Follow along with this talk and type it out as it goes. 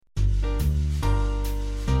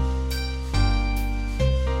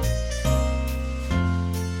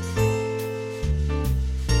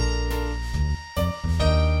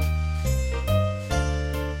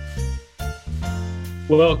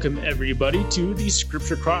Welcome, everybody, to the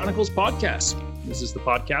Scripture Chronicles podcast. This is the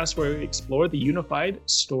podcast where we explore the unified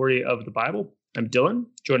story of the Bible. I'm Dylan.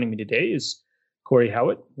 Joining me today is Corey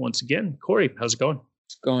Howitt. Once again, Corey, how's it going?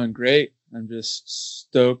 It's going great. I'm just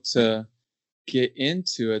stoked to get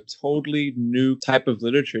into a totally new type of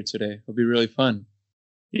literature today. It'll be really fun.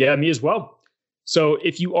 Yeah, me as well. So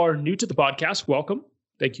if you are new to the podcast, welcome.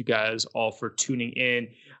 Thank you guys all for tuning in.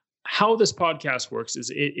 How this podcast works is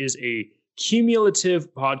it is a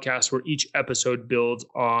cumulative podcast where each episode builds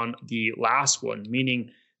on the last one, meaning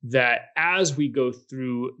that as we go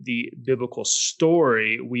through the biblical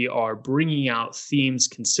story, we are bringing out themes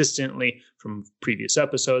consistently from previous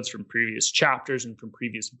episodes, from previous chapters, and from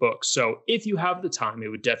previous books. So if you have the time, it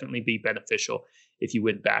would definitely be beneficial if you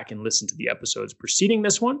went back and listened to the episodes preceding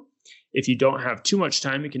this one. If you don't have too much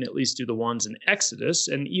time, you can at least do the ones in Exodus.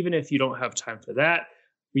 And even if you don't have time for that,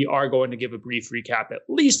 we are going to give a brief recap, at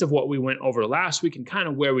least of what we went over last week and kind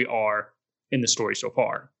of where we are in the story so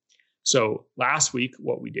far. So last week,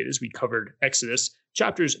 what we did is we covered Exodus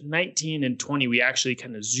chapters 19 and 20. We actually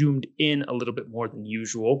kind of zoomed in a little bit more than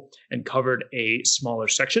usual and covered a smaller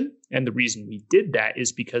section. And the reason we did that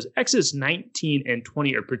is because Exodus 19 and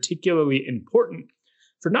 20 are particularly important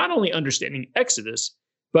for not only understanding Exodus,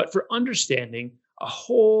 but for understanding a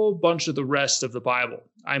whole bunch of the rest of the Bible.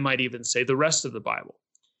 I might even say the rest of the Bible.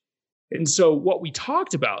 And so what we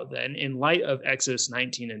talked about then in light of Exodus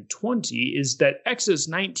 19 and 20 is that Exodus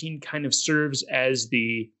 19 kind of serves as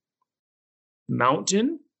the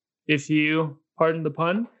mountain, if you pardon the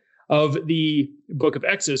pun, of the book of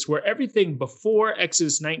Exodus, where everything before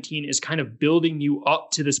Exodus 19 is kind of building you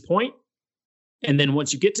up to this point. And then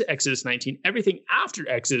once you get to Exodus 19, everything after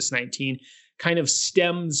Exodus 19 kind of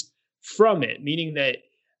stems from it, meaning that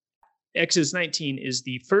Exodus 19 is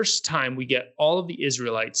the first time we get all of the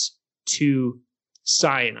Israelites to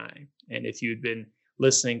Sinai. And if you'd been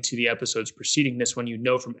listening to the episodes preceding this one, you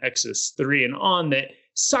know from Exodus 3 and on that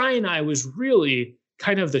Sinai was really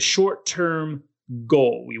kind of the short-term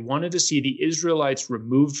goal. We wanted to see the Israelites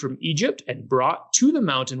removed from Egypt and brought to the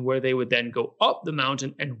mountain where they would then go up the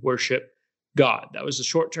mountain and worship God. That was the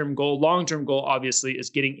short-term goal. Long-term goal, obviously, is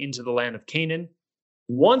getting into the land of Canaan.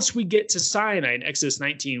 Once we get to Sinai in Exodus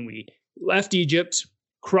 19, we left Egypt,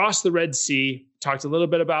 crossed the Red Sea, talked a little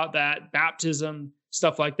bit about that, baptism,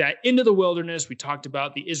 stuff like that. Into the wilderness, we talked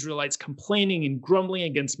about the Israelites complaining and grumbling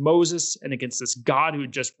against Moses and against this God who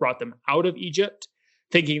had just brought them out of Egypt,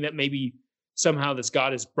 thinking that maybe somehow this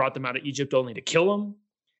God has brought them out of Egypt only to kill them.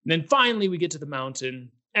 And then finally, we get to the mountain,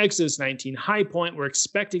 Exodus 19, high point. We're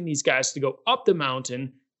expecting these guys to go up the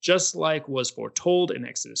mountain, just like was foretold in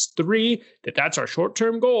Exodus 3, that's our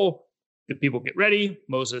short-term goal. The people get ready.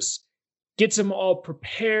 Moses gets them all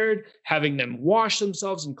prepared, having them wash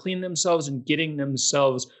themselves and clean themselves and getting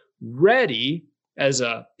themselves ready as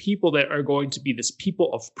a people that are going to be this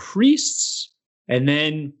people of priests. And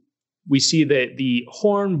then we see that the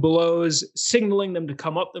horn blows, signaling them to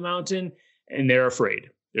come up the mountain, and they're afraid.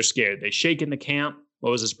 They're scared. They shake in the camp.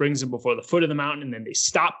 Moses brings them before the foot of the mountain, and then they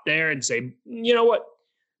stop there and say, you know what,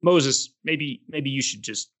 Moses, maybe you should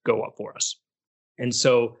just go up for us. And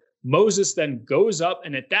so Moses then goes up,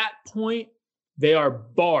 and at that point, they are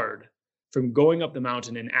barred from going up the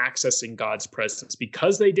mountain and accessing God's presence.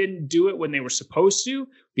 Because they didn't do it when they were supposed to,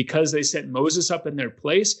 because they sent Moses up in their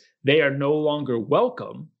place, they are no longer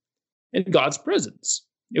welcome in God's presence.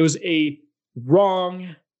 It was a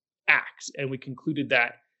wrong act, and we concluded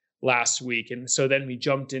that last week. And so then we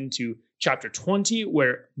jumped into chapter 20,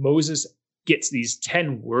 where Moses gets these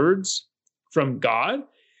 10 words from God.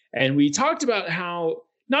 And we talked about how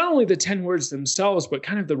not only the 10 words themselves, but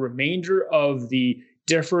kind of the remainder of the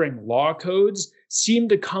differing law codes seem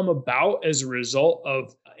to come about as a result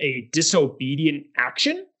of a disobedient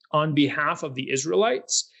action on behalf of the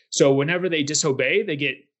Israelites. So whenever they disobey, they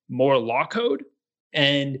get more law code.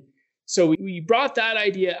 And so we brought that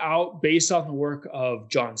idea out based on the work of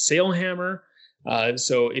John Sailhammer.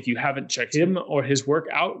 So if you haven't checked him or his work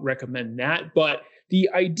out, recommend that. But the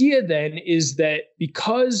idea then is that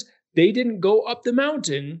because they didn't go up the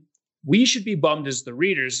mountain, we should be bummed as the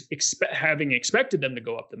readers, having expected them to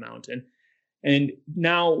go up the mountain. And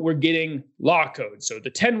now we're getting law code. So the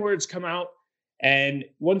 10 words come out. And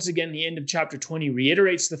once again, the end of chapter 20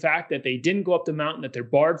 reiterates the fact that they didn't go up the mountain, that they're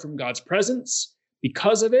barred from God's presence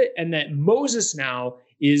because of it, and that Moses now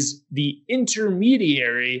is the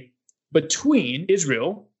intermediary between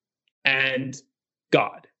Israel and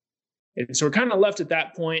God. And so we're kind of left at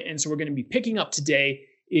that point. And so we're going to be picking up today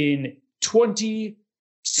in 20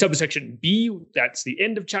 subsection B. That's the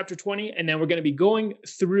end of chapter 20. And then we're going to be going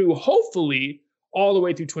through, hopefully, all the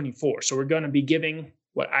way through 24. So we're going to be giving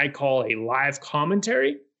what I call a live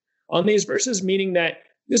commentary on these verses, meaning that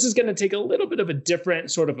this is going to take a little bit of a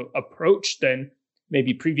different sort of approach than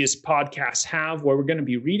maybe previous podcasts have, where we're going to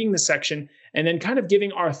be reading the section and then kind of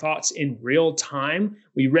giving our thoughts in real time.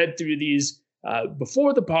 We read through these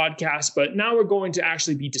before the podcast, but now we're going to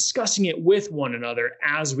actually be discussing it with one another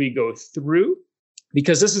as we go through,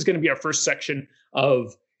 because this is going to be our first section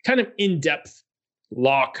of kind of in-depth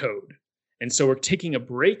law code. And so we're taking a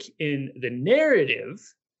break in the narrative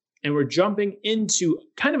and we're jumping into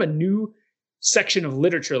kind of a new section of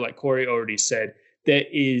literature, like Corey already said, that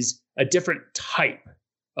is a different type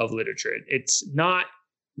of literature. It's not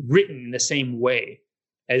written in the same way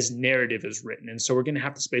as narrative is written. And so we're going to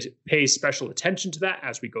have to pay special attention to that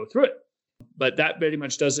as we go through it. But that pretty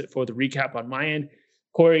much does it for the recap on my end.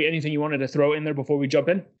 Corey, anything you wanted to throw in there before we jump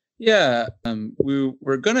in? Yeah,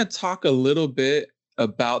 we're going to talk a little bit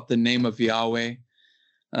about the name of Yahweh.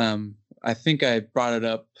 I think I brought it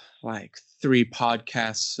up like 3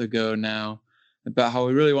 podcasts ago now about how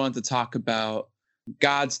we really wanted to talk about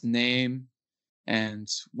God's name and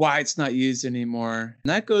why it's not used anymore. And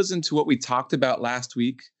that goes into what we talked about last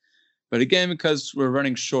week. But again, because we're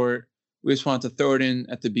running short, we just wanted to throw it in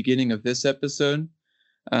at the beginning of this episode.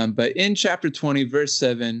 But in chapter 20, verse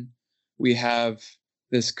 7, we have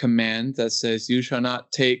this command that says, "You shall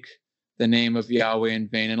not take the name of Yahweh in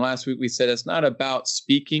vain." And last week we said it's not about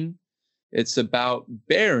speaking. It's about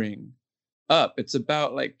bearing up. It's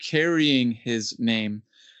about like carrying his name,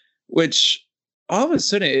 which all of a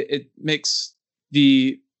sudden it makes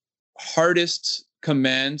the hardest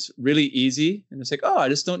command really easy. And it's like, oh, I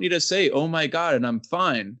just don't need to say, "Oh my God," and I'm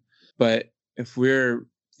fine. But if we're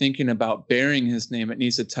thinking about bearing his name, it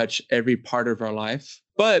needs to touch every part of our life.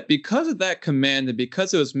 But because of that command, and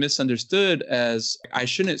because it was misunderstood as I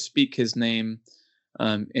shouldn't speak his name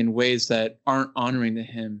in ways that aren't honoring to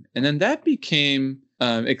him, and then that became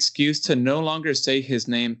excuse to no longer say his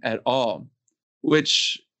name at all,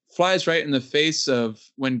 which flies right in the face of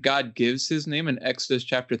when God gives his name in Exodus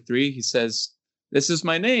chapter 3. He says, "This is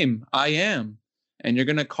my name, I am, and you're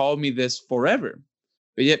going to call me this forever."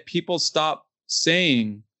 But yet people stop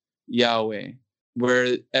saying Yahweh.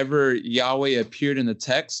 Wherever Yahweh appeared in the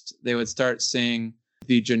text, they would start saying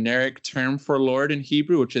the generic term for Lord in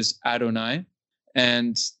Hebrew, which is Adonai.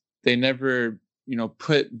 And they never,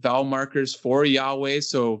 put vowel markers for Yahweh.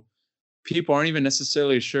 So people aren't even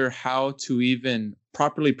necessarily sure how to even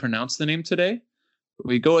properly pronounce the name today.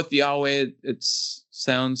 We go with Yahweh. It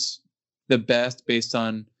sounds the best based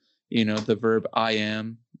on, the verb I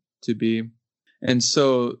am, to be. And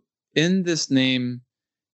so in this name,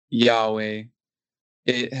 Yahweh,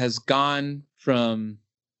 it has gone from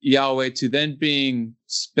Yahweh to then being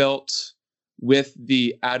spelt with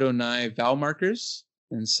the Adonai vowel markers.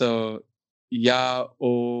 And so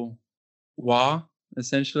Yahweh,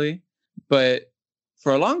 essentially. But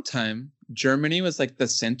for a long time, Germany was like the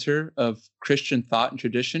center of Christian thought and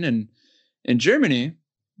tradition. And in Germany,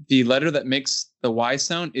 the letter that makes the Y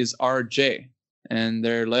sound is RJ. And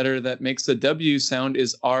their letter that makes the W sound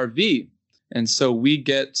is RV. And so we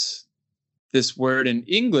get this word in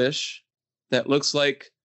English that looks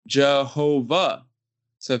like Jehovah.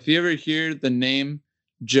 So if you ever hear the name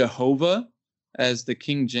Jehovah, as the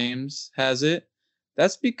King James has it,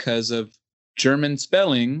 that's because of German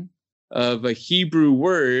spelling of a Hebrew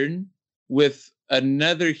word with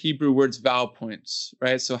another Hebrew word's vowel points,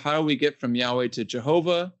 right? So how do we get from Yahweh to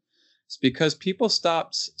Jehovah? It's because people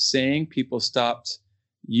stopped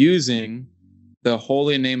using the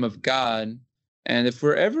holy name of God. And if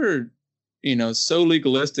we're ever, so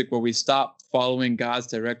legalistic where we stop following God's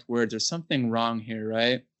direct words, there's something wrong here,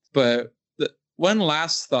 right? But one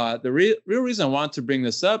last thought, the real reason I want to bring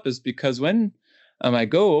this up is because when I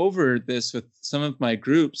go over this with some of my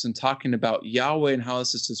groups and talking about Yahweh and how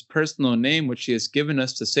this is his personal name, which he has given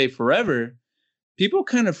us to say forever, people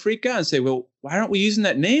kind of freak out and say, well, why aren't we using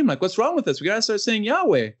that name? Like, what's wrong with us? We got to start saying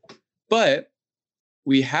Yahweh. But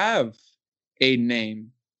we have a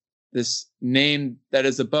name, this name that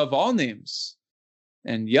is above all names.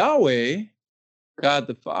 And Yahweh, God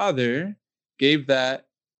the Father, gave that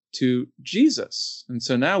to Jesus. And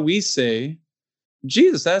so now we say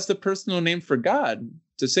Jesus. That's the personal name for God.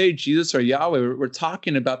 To say Jesus or Yahweh, we're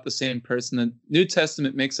talking about the same person. The New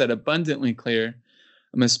Testament makes that abundantly clear,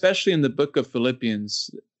 especially in the book of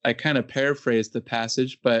Philippians. I kind of paraphrase the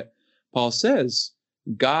passage, but Paul says,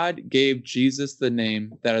 God gave Jesus the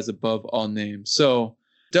name that is above all names. So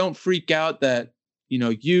don't freak out that,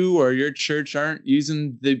 you or your church aren't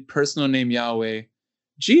using the personal name Yahweh.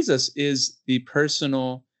 Jesus is the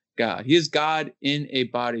personal God. He is God in a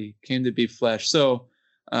body, came to be flesh. So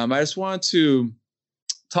I just want to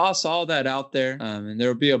toss all that out there. And there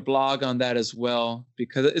will be a blog on that as well,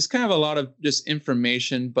 because it's kind of a lot of just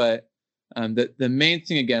information. But the main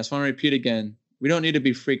thing, again, I just want to repeat again, we don't need to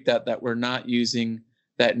be freaked out that we're not using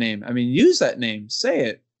that name. I mean, use that name, say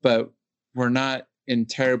it, but we're not in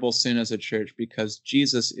terrible sin as a church because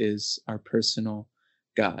Jesus is our personal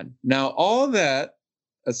God. Now, all that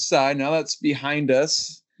aside, now that's behind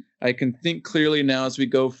us, I can think clearly now as we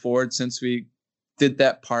go forward since we did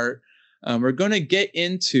that part. We're going to get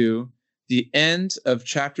into the end of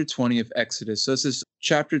chapter 20 of Exodus. So this is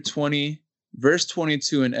chapter 20, verse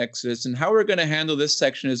 22 in Exodus. And how we're going to handle this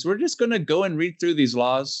section is we're just going to go and read through these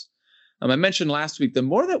laws. I mentioned last week, the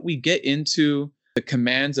more that we get into the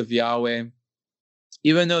commands of Yahweh,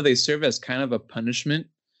 even though they serve as kind of a punishment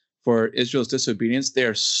for Israel's disobedience, they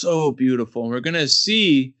are so beautiful. And we're going to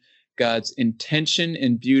see God's intention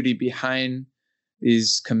and beauty behind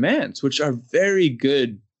these commands, which are very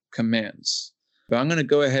good commands. But I'm going to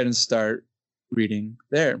go ahead and start reading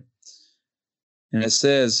there. And it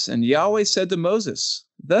says, "And Yahweh said to Moses,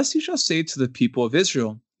 Thus you shall say to the people of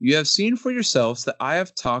Israel, You have seen for yourselves that I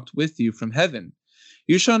have talked with you from heaven.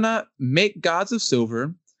 You shall not make gods of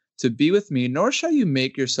silver to be with me, nor shall you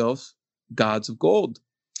make yourselves gods of gold.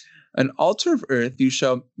 An altar of earth you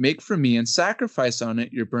shall make for me, and sacrifice on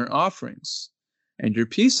it your burnt offerings, and your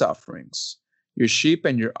peace offerings, your sheep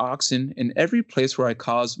and your oxen, in every place where I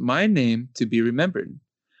cause my name to be remembered.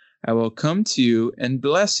 I will come to you and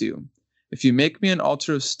bless you. If you make me an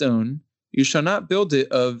altar of stone, you shall not build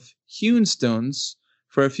it of hewn stones,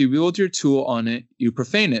 for if you wield your tool on it, you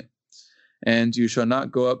profane it. And you shall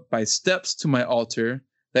not go up by steps to my altar,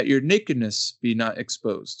 that your nakedness be not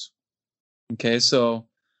exposed." Okay, so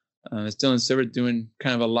as Dylan said, we're doing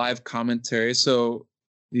kind of a live commentary. So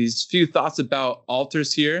these few thoughts about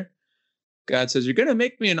altars here. God says, you're going to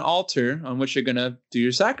make me an altar on which you're going to do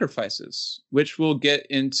your sacrifices, which we'll get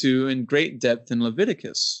into in great depth in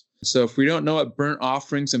Leviticus. So if we don't know what burnt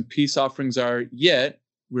offerings and peace offerings are yet,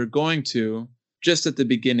 we're going to just at the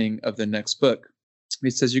beginning of the next book. He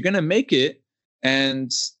says, you're going to make it,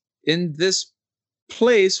 and in this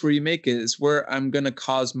place where you make it is where I'm going to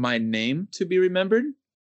cause my name to be remembered.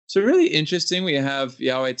 So really interesting. We have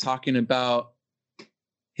Yahweh talking about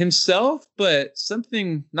himself, but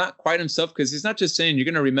something not quite himself, because he's not just saying you're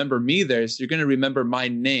going to remember me there, so you're going to remember my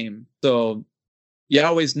name. So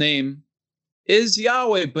Yahweh's name is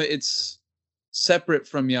Yahweh, but it's separate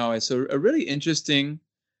from Yahweh. So a really interesting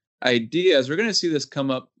idea, as we're going to see this come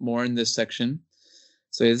up more in this section.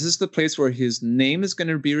 So this is the place where his name is going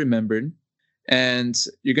to be remembered, and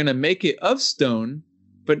you're going to make it of stone,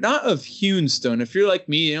 but not of hewn stone. If you're like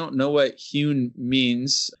me, you don't know what hewn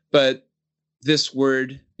means, but this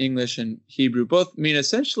word, English and Hebrew, both mean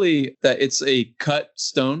essentially that it's a cut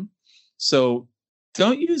stone. So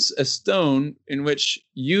don't use a stone in which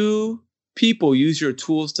you people use your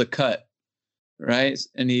tools to cut, right?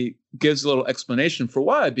 And he gives a little explanation for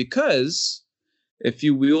why. Because if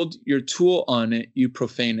you wield your tool on it, you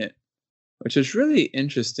profane it, which is really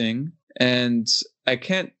interesting. And I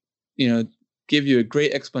can't, give you a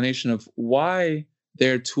great explanation of why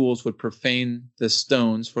their tools would profane the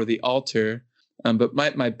stones for the altar. But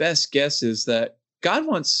my best guess is that God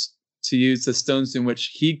wants to use the stones in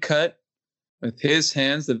which he cut with his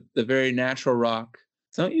hands, the very natural rock.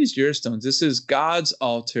 Don't use your stones. This is God's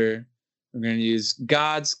altar. We're going to use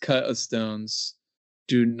God's cut of stones.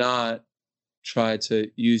 Do not try to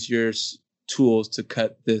use your tools to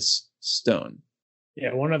cut this stone.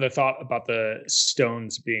 Yeah, one other thought about the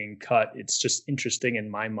stones being cut. It's just interesting in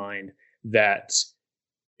my mind that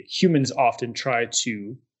humans often try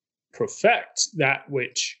to perfect that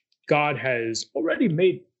which God has already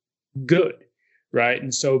made good, right?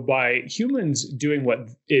 And so by humans doing what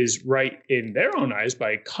is right in their own eyes,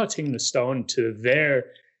 by cutting the stone to their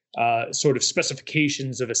sort of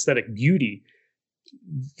specifications of aesthetic beauty,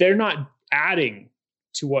 they're not adding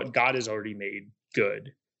to what God has already made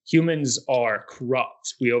good. Humans are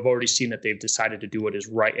corrupt. We have already seen that they've decided to do what is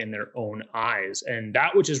right in their own eyes. And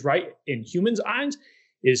that which is right in humans' eyes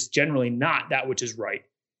is generally not that which is right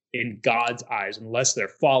in God's eyes, unless they're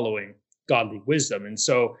following godly wisdom. And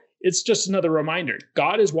so it's just another reminder.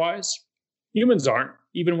 God is wise. Humans aren't,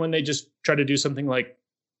 even when they just try to do something like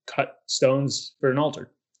cut stones for an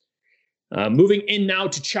altar. Moving in now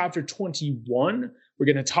to chapter 21, we're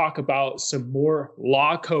going to talk about some more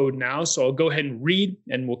law code now. So I'll go ahead and read,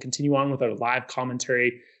 and we'll continue on with our live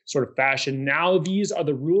commentary sort of fashion. Now these are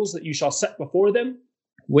the rules that you shall set before them.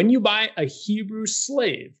 When you buy a Hebrew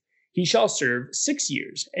slave, he shall serve 6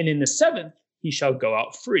 years, and in the 7th he shall go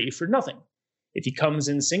out free for nothing. If he comes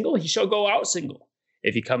in single, he shall go out single.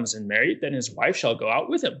 If he comes in married, then his wife shall go out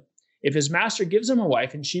with him. If his master gives him a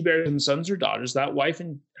wife and she bears him sons or daughters, that wife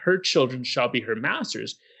and her children shall be her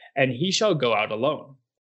master's, and he shall go out alone.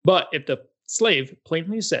 But if the slave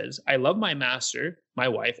plainly says, I love my master, my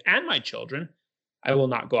wife, and my children, I will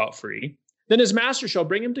not go out free, then his master shall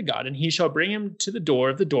bring him to God, and he shall bring him to the door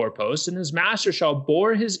of the doorpost, and his master shall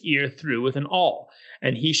bore his ear through with an awl,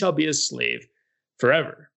 and he shall be his slave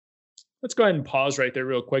forever. Let's go ahead and pause right there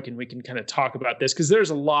real quick, and we can kind of talk about this, because there's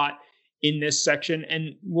a lot in this section,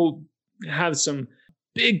 and we'll have some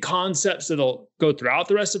big concepts that'll go throughout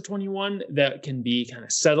the rest of 21 that can be kind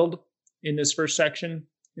of settled in this first section.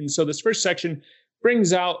 And so this first section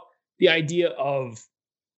brings out the idea of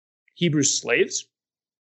Hebrew slaves.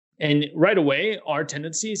 And right away, our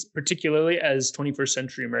tendencies, particularly as 21st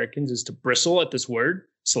century Americans, is to bristle at this word,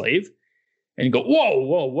 slave, and go,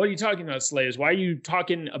 whoa, what are you talking about, slaves? Why are you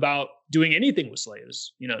talking about doing anything with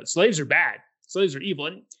slaves? Slaves are bad. Slaves are evil.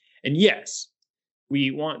 And yes,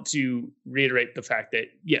 we want to reiterate the fact that,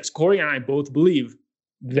 yes, Corey and I both believe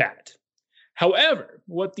that. However,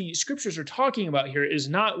 what the scriptures are talking about here is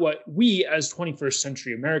not what we as 21st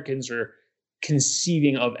century Americans are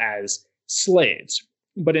conceiving of as slaves,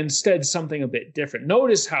 but instead something a bit different.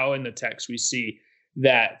 Notice how in the text we see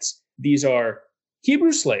that these are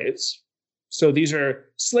Hebrew slaves. So these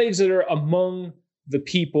are slaves that are among the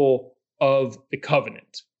people of the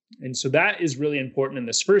covenant. And so that is really important in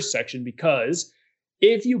this first section, because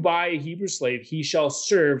if you buy a Hebrew slave, he shall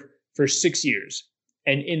serve for 6 years.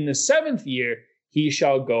 And in the 7th year, he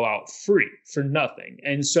shall go out free for nothing.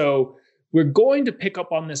 And so we're going to pick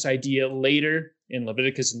up on this idea later in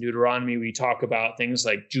Leviticus and Deuteronomy. We talk about things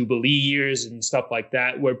like Jubilee years and stuff like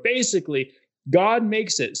that, where basically God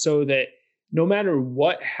makes it so that no matter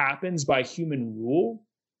what happens by human rule,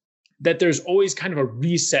 that there's always kind of a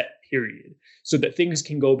reset period so that things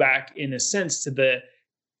can go back, in a sense, to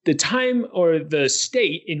the time or the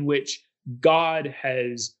state in which God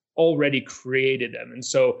has already created them. And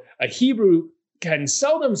so a Hebrew can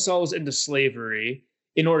sell themselves into slavery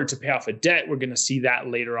in order to pay off a debt. We're going to see that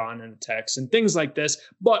later on in the text and things like this.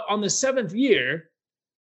 But on the 7th year,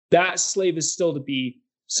 that slave is still to be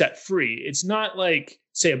set free. It's not like,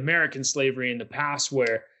 say, American slavery in the past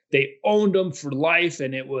where they owned them for life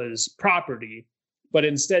and it was property. But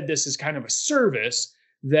instead, this is kind of a service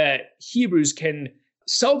that Hebrews can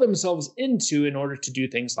sell themselves into in order to do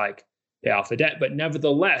things like pay off a debt. But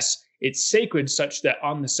nevertheless, it's sacred such that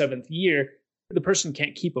on the 7th year, the person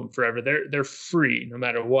can't keep them forever. They're free no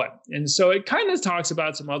matter what. And so it kind of talks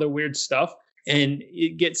about some other weird stuff, and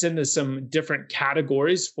it gets into some different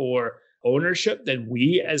categories for ownership than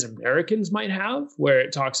we as Americans might have, where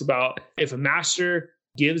it talks about if a master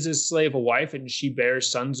gives his slave a wife and she bears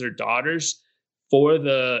sons or daughters for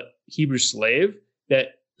the Hebrew slave,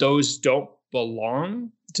 that those don't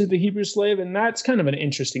belong to the Hebrew slave. And that's kind of an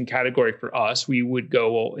interesting category for us. We would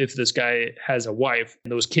go, well, if this guy has a wife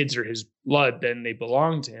and those kids are his blood, then they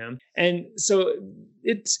belong to him. And so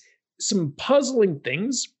it's some puzzling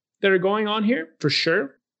things that are going on here for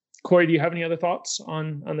sure. Corey, do you have any other thoughts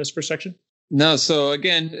on this first section? No. So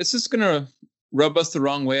again, it's just going to rub us the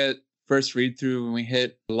wrong way at first read through when we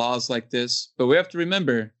hit laws like this. But we have to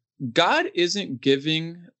remember, God isn't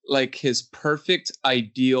giving like his perfect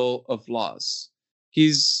ideal of laws.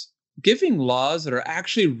 He's giving laws that are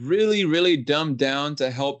actually really, really dumbed down to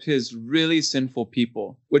help his really sinful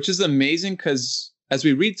people, which is amazing because as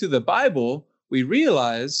we read through the Bible, we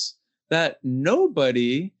realize that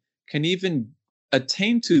nobody can even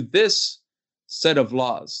attain to this set of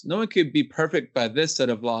laws. No one could be perfect by this set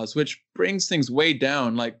of laws, which brings things way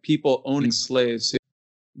down, like people owning slaves.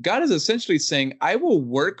 God is essentially saying, I will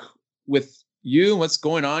work with you and what's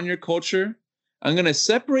going on in your culture. I'm going to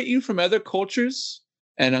separate you from other cultures,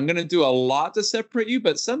 and I'm going to do a lot to separate you,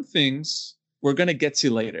 but some things we're going to get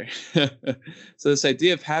to later. So this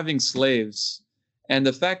idea of having slaves and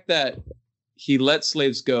the fact that he let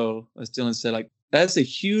slaves go, as Dylan said, like that's a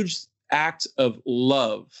huge act of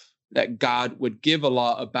love that God would give a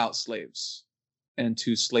law about slaves and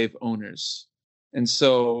to slave owners. And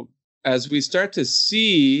so as we start to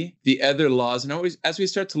see the other laws and always, as we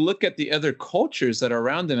start to look at the other cultures that are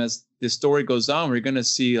around them, as the story goes on, we're going to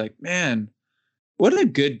see like, man, what a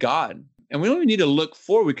good God. And we don't even need to look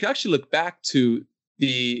forward. We can actually look back to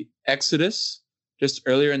the Exodus just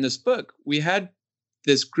earlier in this book. We had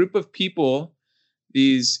this group of people,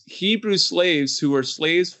 these Hebrew slaves who were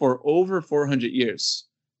slaves for over 400 years.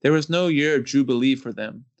 There was no year of Jubilee for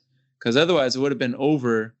them because otherwise it would have been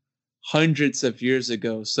over hundreds of years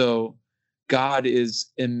ago. So God is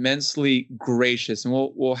immensely gracious, and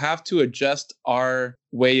we'll have to adjust our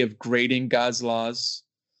way of grading God's laws.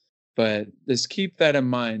 But just keep that in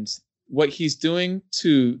mind. what he's doing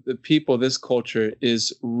to the people, this culture,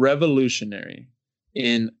 is revolutionary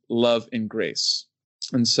in love and grace.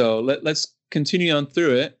 And so let's continue on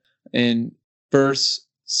through it. In verse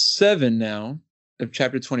 7 now of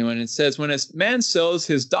chapter 21, it says, when a man sells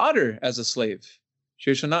his daughter as a slave,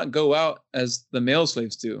 she shall not go out as the male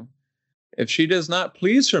slaves do. If she does not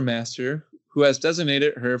please her master, who has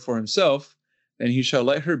designated her for himself, then he shall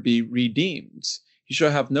let her be redeemed. He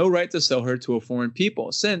shall have no right to sell her to a foreign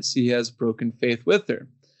people, since he has broken faith with her.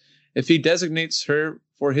 If he designates her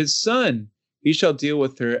for his son, he shall deal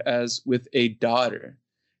with her as with a daughter.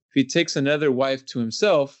 If he takes another wife to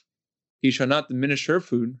himself, he shall not diminish her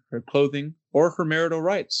food, her clothing, or her marital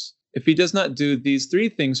rights. If he does not do these three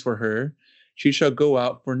things for her, she shall go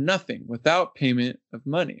out for nothing, without payment of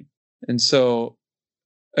money. And so,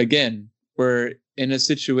 again, we're in a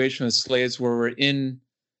situation with slaves where we're in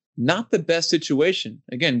not the best situation.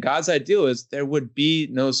 Again, God's ideal is there would be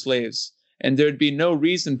no slaves, and there'd be no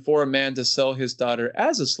reason for a man to sell his daughter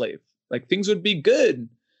as a slave. Like, things would be good.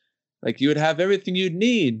 Like, you would have everything you'd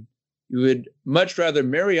need. You would much rather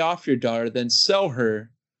marry off your daughter than sell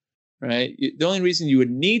her, right? The only reason you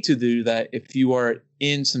would need to do that if you are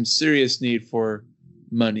in some serious need for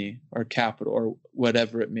money or capital or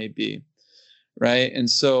whatever it may be, right? And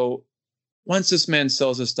so once this man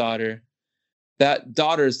sells his daughter, that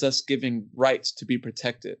daughter is thus giving rights to be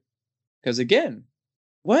protected. Because again,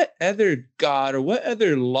 what other God or what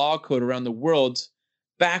other law code around the world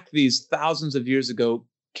back these thousands of years ago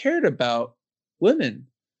cared about women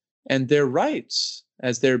and their rights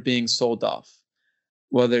as they're being sold off?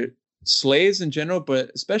 Whether slaves in general, but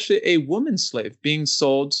especially a woman slave being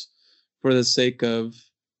sold for the sake of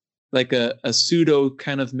like a pseudo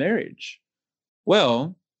kind of marriage.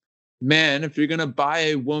 Well, man, if you're going to buy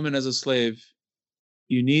a woman as a slave,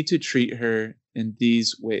 you need to treat her in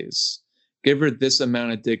these ways. Give her this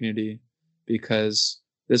amount of dignity, because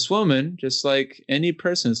this woman, just like any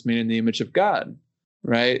person, is made in the image of God,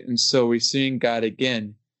 right? And so we're seeing God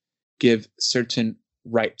again give certain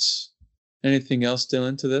rights. Anything else,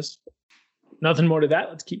 Dylan, to this? Nothing more to that.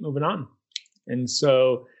 Let's keep moving on. And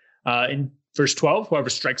so in verse 12, whoever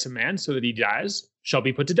strikes a man so that he dies shall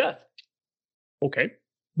be put to death. Okay.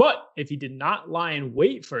 But if he did not lie in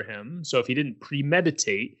wait for him, so if he didn't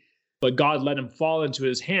premeditate, but God let him fall into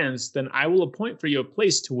his hands, then I will appoint for you a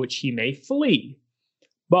place to which he may flee.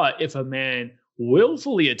 But if a man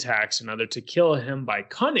willfully attacks another to kill him by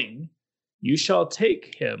cunning, you shall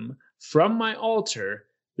take him from my altar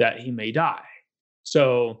that he may die.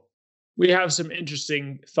 So we have some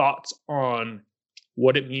interesting thoughts on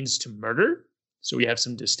what it means to murder. So we have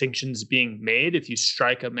some distinctions being made. If you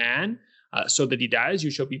strike a man so that he dies, you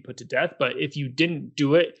shall be put to death. But if you didn't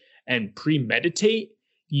do it and premeditate,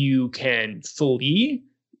 you can flee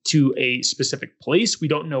to a specific place. We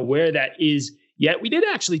don't know where that is yet. We did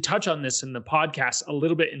actually touch on this in the podcast a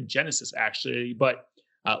little bit in Genesis, actually. But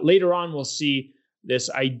later on, we'll see this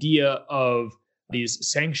idea of these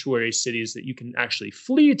sanctuary cities that you can actually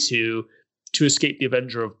flee to escape the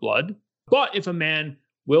avenger of blood. But if a man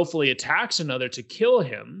willfully attacks another to kill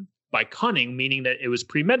him by cunning, meaning that it was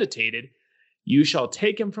premeditated, you shall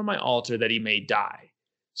take him from my altar that he may die.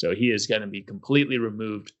 So he is going to be completely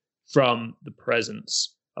removed from the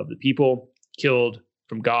presence of the people, killed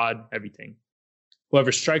from God, everything.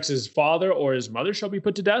 Whoever strikes his father or his mother shall be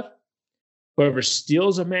put to death. Whoever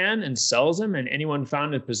steals a man and sells him, and anyone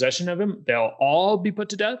found in possession of him, they'll all be put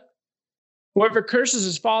to death. Whoever curses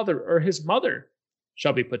his father or his mother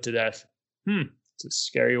shall be put to death. It's a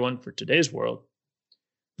scary one for today's world.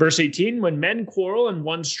 Verse 18, when men quarrel and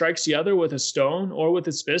one strikes the other with a stone or with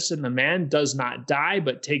his fist, and the man does not die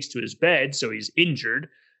but takes to his bed, so he's injured,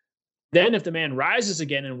 then if the man rises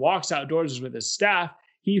again and walks outdoors with his staff,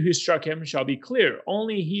 he who struck him shall be clear.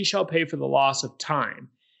 Only he shall pay for the loss of time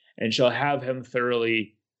and shall have him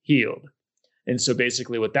thoroughly healed. And so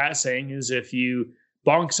basically what that's saying is if you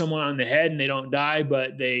bonk someone on the head and they don't die,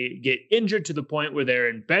 but they get injured to the point where they're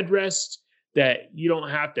in bed rest, that you don't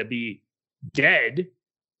have to be dead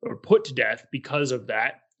or put to death because of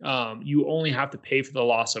that. You only have to pay for the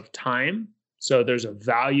loss of time. So there's a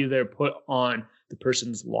value there put on the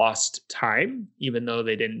person's lost time, even though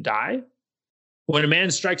they didn't die. When a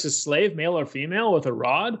man strikes a slave, male or female, with a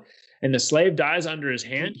rod, and the slave dies under his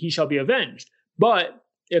hand, he shall be avenged. But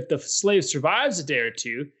if the slave survives a day or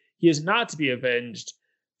two, he is not to be avenged,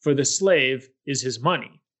 for the slave is his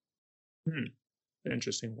money.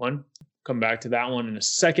 Interesting one. Come back to that one in a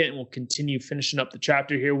second. We'll continue finishing up the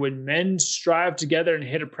chapter here. When men strive together and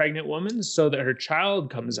hit a pregnant woman so that her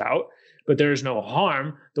child comes out, but there is no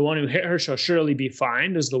harm, the one who hit her shall surely be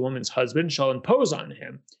fined, as the woman's husband shall impose on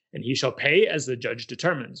him, and he shall pay as the judge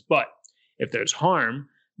determines. But If there's harm,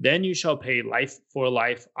 then you shall pay life for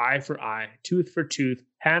life, eye for eye, tooth for tooth,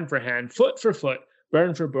 hand for hand, foot for foot,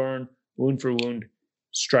 burn for burn, wound for wound,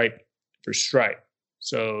 stripe for stripe.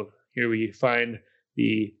 So here we find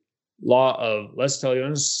the law of less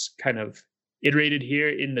talionis kind of iterated here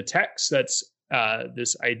in the text. That's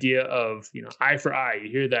this idea of, eye for eye. You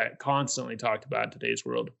hear that constantly talked about in today's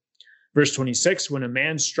world. Verse 26, when a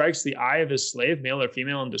man strikes the eye of his slave, male or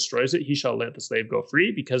female, and destroys it, he shall let the slave go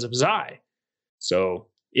free because of his eye. So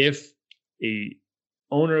if a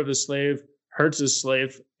owner of the slave hurts his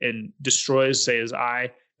slave and destroys, say, his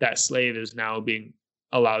eye, that slave is now being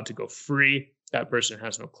allowed to go free. That person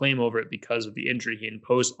has no claim over it because of the injury he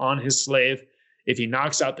imposed on his slave. If he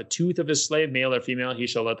knocks out the tooth of his slave, male or female, he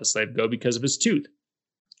shall let the slave go because of his tooth.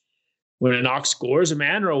 When an ox gores a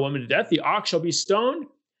man or a woman to death, the ox shall be stoned,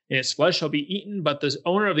 and its flesh shall be eaten, but the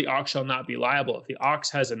owner of the ox shall not be liable. If the ox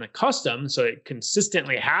has an custom, so it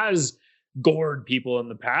consistently has gored people in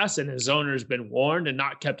the past, and his owner has been warned and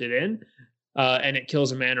not kept it in, and it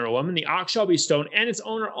kills a man or a woman, the ox shall be stoned, and its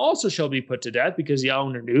owner also shall be put to death, because the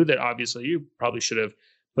owner knew that obviously you probably should have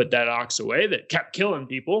put that ox away that kept killing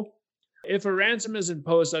people. If a ransom is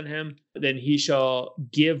imposed on him, then he shall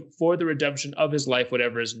give for the redemption of his life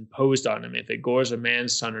whatever is imposed on him. If it gores a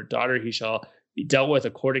man's son or daughter, he shall be dealt with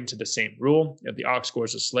according to the same rule. If the ox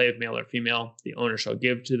gores a slave, male or female, the owner shall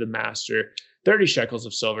give to the master 30 shekels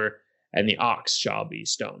of silver, and the ox shall be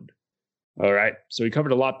stoned. All right, so we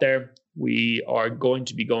covered a lot there. We are going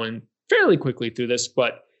to be going fairly quickly through this,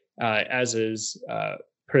 but as is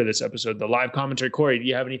per this episode, the live commentary. Corey, do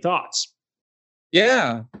you have any thoughts?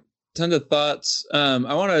 Yeah, tons of thoughts.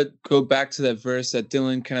 I want to go back to that verse that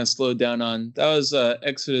Dylan kind of slowed down on. That was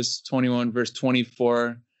Exodus 21, verse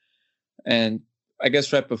 24. And I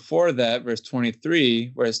guess right before that, verse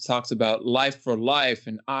 23, where it talks about life for life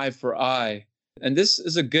and eye for eye. And this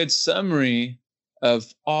is a good summary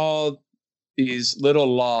of all these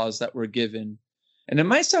little laws that were given. And it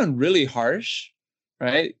might sound really harsh,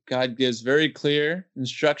 right? God gives very clear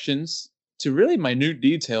instructions to really minute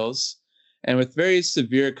details and with very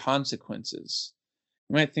severe consequences.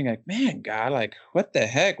 You might think like, man, God, like, what the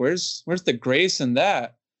heck? Where's the grace in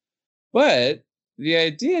that? But the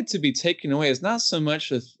idea to be taken away is not so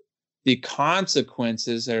much with the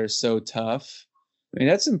consequences that are so tough. I mean,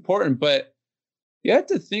 that's important, but you have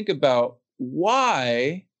to think about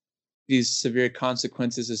why these severe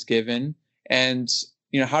consequences is given, and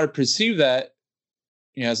how to perceive that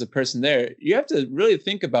as a person there. You have to really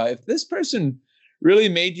think about, if this person really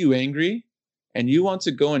made you angry and you want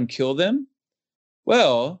to go and kill them,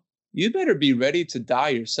 well, you better be ready to die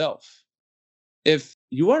yourself. If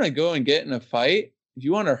you want to go and get in a fight, if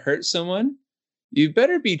you want to hurt someone, you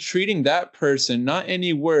better be treating that person not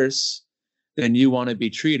any worse than you want to be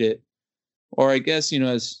treated. Or I guess,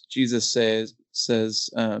 as Jesus says,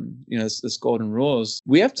 this golden rules,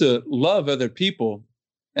 we have to love other people.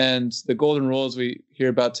 And the golden rules we hear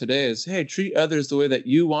about today is, hey, treat others the way that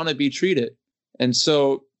you want to be treated. And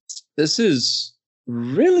so this is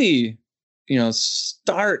really,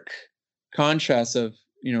 stark contrast of,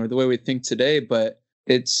 the way we think today, but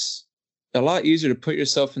it's a lot easier to put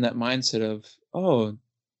yourself in that mindset of, oh,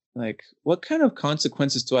 like, what kind of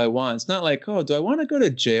consequences do I want? It's not like, oh, do I want to go to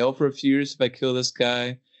jail for a few years if I kill this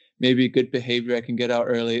guy? Maybe good behavior, I can get out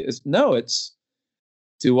early. It's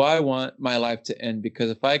do I want my life to end?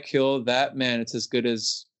 Because if I kill that man, it's as good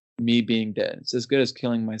as me being dead. It's as good as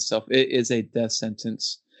killing myself. It is a death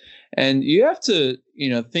sentence. And you have to,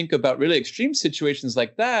 think about really extreme situations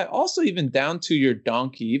like that. Also, even down to your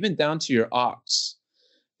donkey, even down to your ox.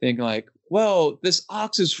 Think like, well, this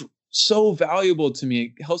ox is so valuable to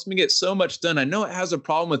me. It helps me get so much done. I know it has a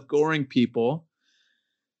problem with goring people,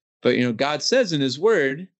 but God says in his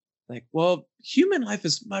word, like, well, human life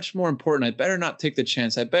is much more important. I better not take the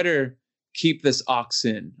chance. I better keep this ox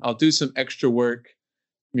in. I'll do some extra work,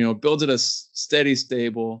 build it a steady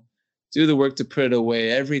stable, do the work to put it away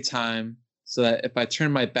every time, so that if I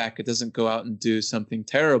turn my back, it doesn't go out and do something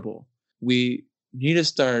terrible. We need to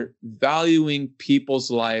start valuing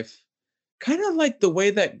people's life kind of like the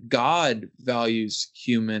way that God values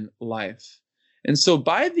human life. And so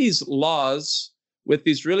by these laws, with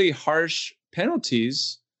these really harsh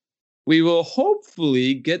penalties, we will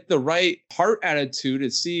hopefully get the right heart attitude to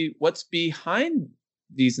see what's behind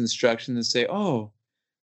these instructions and say, oh,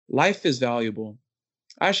 life is valuable.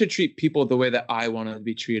 I should treat people the way that I want to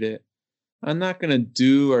be treated. I'm not going to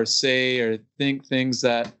do or say or think things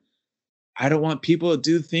that I don't want people to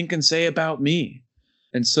do, think, and say about me.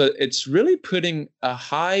 And so it's really putting a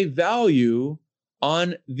high value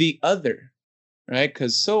on the other, right?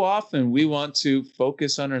 Because so often we want to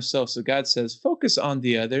focus on ourselves. So God says, focus on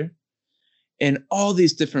the other. in all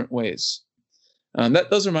these different ways.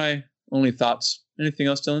 Those are my only thoughts. Anything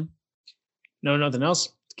else, Dylan? No, nothing else.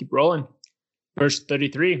 Let's keep rolling. Verse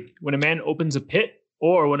 33, when a man opens a pit,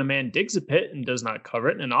 or when a man digs a pit and does not cover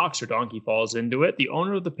it, and an ox or donkey falls into it, the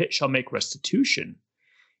owner of the pit shall make restitution.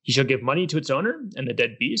 He shall give money to its owner, and the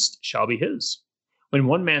dead beast shall be his. When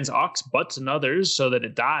one man's ox butts another's so that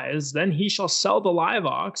it dies, then he shall sell the live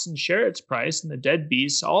ox and share its price, and the dead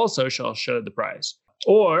beast also shall share the price.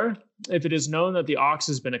 Or, if it is known that the ox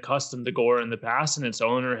has been accustomed to gore in the past, and its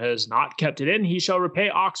owner has not kept it in, he shall repay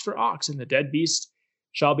ox for ox, and the dead beast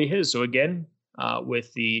shall be his. So again,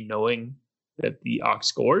 with the knowing that the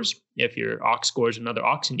ox gores, if your ox gores another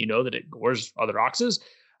ox and you know that it gores other oxes,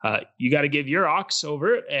 you got to give your ox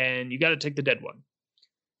over and you got to take the dead one.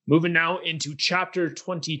 Moving now into chapter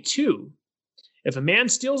 22. If a man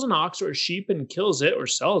steals an ox or a sheep and kills it or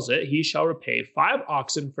sells it, he shall repay 5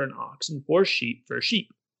 oxen for an ox and 4 sheep for a sheep.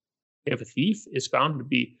 If a thief is found to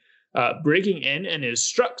be breaking in and is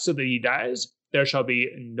struck so that he dies, there shall be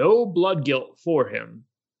no blood guilt for him.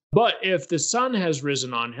 But if the sun has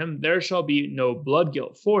risen on him, there shall be no blood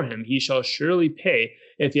guilt for him. He shall surely pay.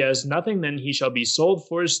 If he has nothing, then he shall be sold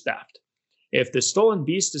for his theft. If the stolen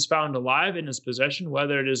beast is found alive in his possession,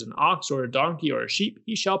 whether it is an ox or a donkey or a sheep,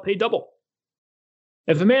 he shall pay double.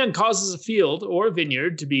 If a man causes a field or a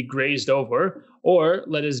vineyard to be grazed over, or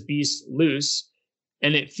let his beast loose,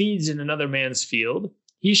 and it feeds in another man's field,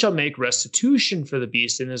 he shall make restitution for the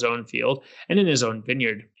beast in his own field and in his own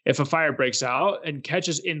vineyard. If a fire breaks out and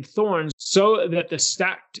catches in thorns so that the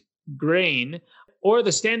stacked grain or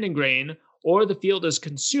the standing grain or the field is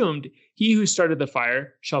consumed, he who started the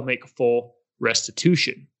fire shall make full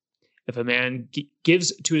restitution. If a man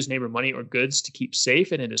gives to his neighbor money or goods to keep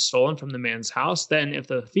safe, and it is stolen from the man's house, then if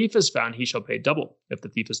the thief is found, he shall pay double. If the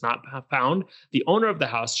thief is not found, the owner of the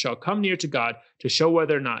house shall come near to God to show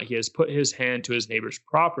whether or not he has put his hand to his neighbor's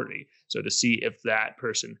property. So to see if that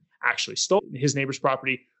person actually stole his neighbor's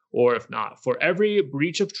property, or if not. For every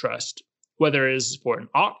breach of trust, whether it is for an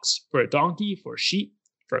ox, for a donkey, for a sheep,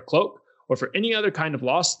 for a cloak, or for any other kind of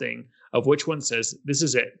lost thing, of which one says, this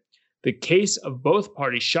is it, the case of both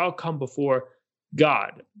parties shall come before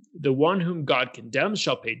God. The one whom God condemns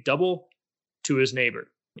shall pay double to his neighbor.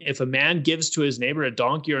 If a man gives to his neighbor a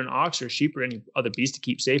donkey or an ox or sheep or any other beast to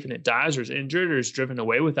keep safe, and it dies or is injured or is driven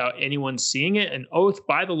away without anyone seeing it, an oath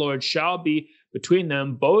by the Lord shall be between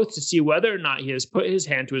them both to see whether or not he has put his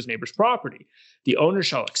hand to his neighbor's property. The owner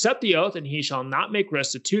shall accept the oath, and he shall not make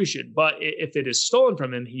restitution. But if it is stolen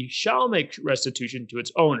from him, he shall make restitution to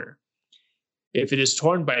its owner. If it is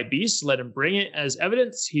torn by beasts, let him bring it as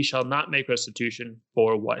evidence. He shall not make restitution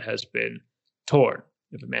for what has been torn.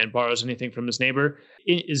 If a man borrows anything from his neighbor,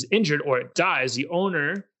 is injured, or it dies, the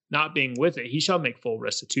owner not being with it, he shall make full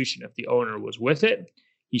restitution. If the owner was with it,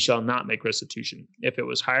 he shall not make restitution. If it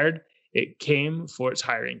was hired, it came for its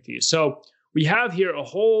hiring fee. So we have here a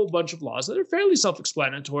whole bunch of laws that are fairly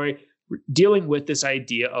self-explanatory, dealing with this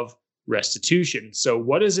idea of restitution. So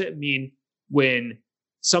what does it mean when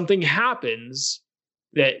something happens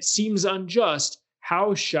that seems unjust?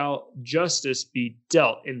 How shall justice be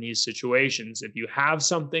dealt in these situations? If you have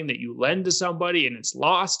something that you lend to somebody and it's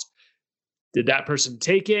lost, did that person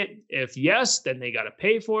take it? If yes, then they got to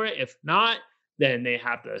pay for it. If not, then they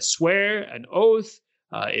have to swear an oath.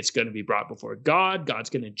 It's going to be brought before God.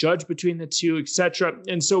 God's going to judge between the two, etc.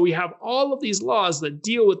 And so we have all of these laws that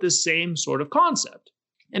deal with this same sort of concept.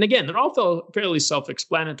 And again, they're all fairly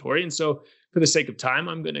self-explanatory. And so for the sake of time,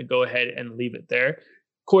 I'm going to go ahead and leave it there.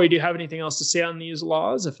 Corey, do you have anything else to say on these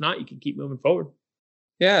laws? If not, you can keep moving forward.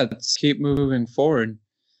 Yeah, let's keep moving forward.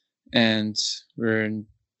 And we're in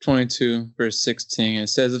 22, verse 16. It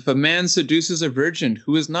says, if a man seduces a virgin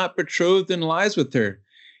who is not betrothed and lies with her,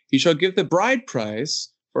 he shall give the bride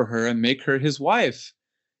price for her and make her his wife.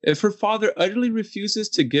 If her father utterly refuses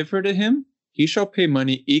to give her to him, he shall pay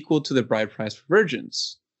money equal to the bride price for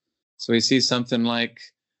virgins. So we see something like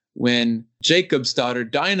when Jacob's daughter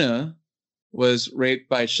Dinah was raped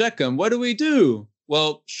by Shechem, what do?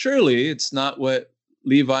 Well, surely it's not what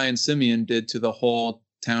Levi and Simeon did to the whole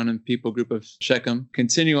town and people group of Shechem.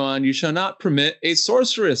 Continue on, you shall not permit a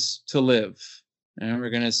sorceress to live. And we're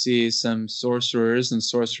going to see some sorcerers and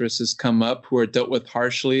sorceresses come up who are dealt with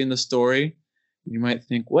harshly in the story. You might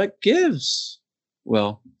think, what gives?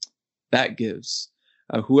 Well, that gives.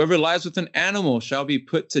 Whoever lies with an animal shall be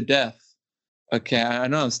put to death. Okay, I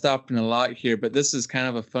know I'm stopping a lot here, but this is kind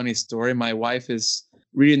of a funny story. My wife is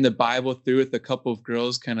reading the Bible through with a couple of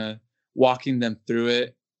girls, kind of walking them through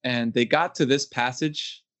it. And they got to this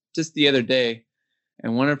passage just the other day.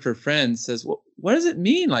 And one of her friends says, well, what does it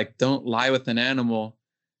mean? Like, don't lie with an animal.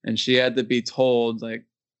 And she had to be told, like,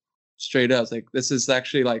 straight up. It's like, this is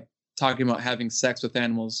actually like talking about having sex with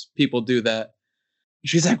animals. People do that.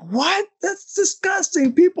 She's like, what? That's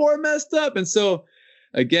disgusting. People are messed up. And so,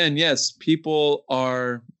 again, yes, people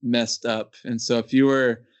are messed up. And so if you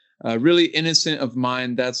were really innocent of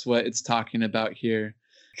mind, that's what it's talking about here.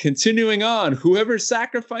 Continuing on, whoever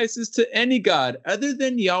sacrifices to any god other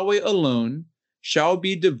than Yahweh alone shall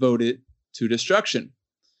be devoted to destruction.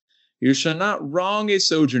 You shall not wrong a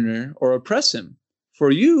sojourner or oppress him, for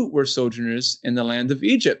you were sojourners in the land of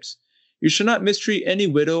Egypt. You shall not mistreat any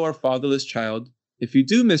widow or fatherless child. If you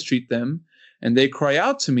do mistreat them, and they cry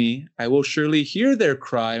out to me, I will surely hear their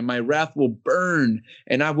cry. My wrath will burn,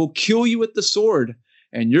 and I will kill you with the sword.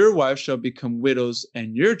 And your wives shall become widows,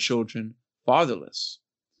 and your children fatherless.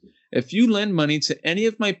 If you lend money to any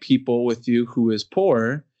of my people with you who is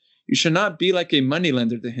poor, you shall not be like a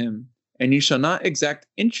moneylender to him, and you shall not exact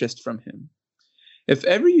interest from him. If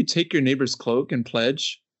ever you take your neighbor's cloak and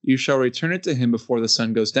pledge, you shall return it to him before the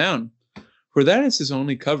sun goes down, for that is his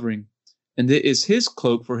only covering, and it is his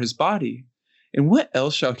cloak for his body. And what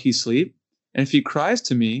else shall he sleep? And if he cries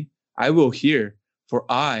to me, I will hear, for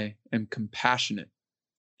I am compassionate.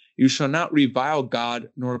 You shall not revile God,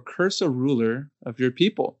 nor curse a ruler of your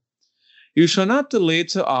people. You shall not delay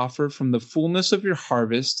to offer from the fullness of your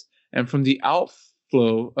harvest and from the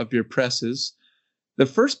outflow of your presses. The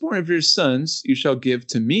firstborn of your sons you shall give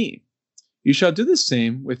to me. You shall do the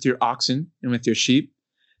same with your oxen and with your sheep.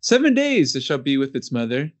 7 days it shall be with its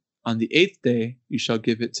mother. On the 8th day you shall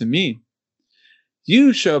give it to me.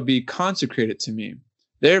 You shall be consecrated to me.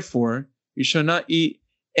 Therefore you shall not eat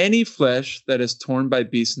any flesh that is torn by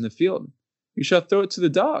beasts in the field. You shall throw it to the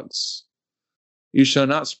dogs. You shall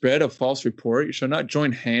not spread a false report. You shall not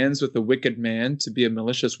join hands with a wicked man to be a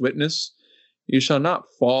malicious witness. You shall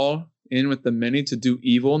not fall in with the many to do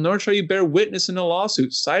evil, nor shall you bear witness in a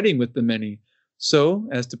lawsuit, siding with the many, so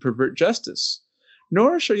as to pervert justice.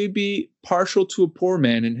 Nor shall you be partial to a poor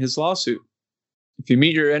man in his lawsuit. If you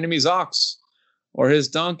meet your enemy's ox or his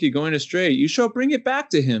donkey going astray, you shall bring it back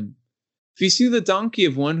to him. If you see the donkey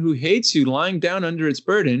of one who hates you lying down under its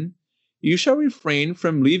burden, you shall refrain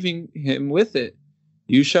from leaving him with it.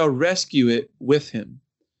 You shall rescue it with him.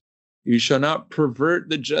 You shall not pervert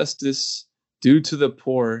the justice due to the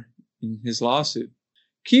poor in his lawsuit.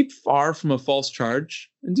 Keep far from a false charge,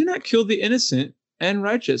 and do not kill the innocent and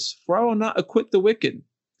righteous, for I will not acquit the wicked.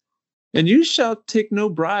 And you shall take no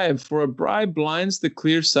bribe, for a bribe blinds the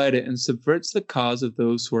clear-sighted and subverts the cause of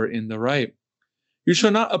those who are in the right. You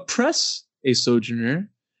shall not oppress a sojourner.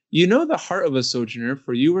 You know the heart of a sojourner,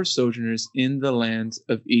 for you were sojourners in the land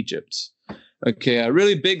of Egypt. Okay, a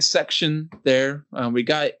really big section there. We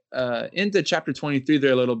got into chapter 23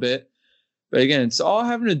 there a little bit. But again, it's all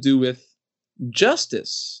having to do with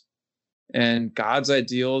justice. And God's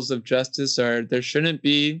ideals of justice are there shouldn't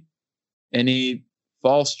be any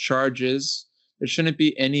false charges. There shouldn't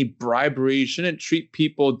be any bribery. You shouldn't treat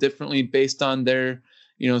people differently based on their,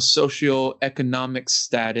 socioeconomic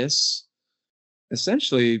status.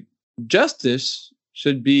 Essentially, justice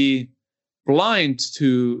should be blind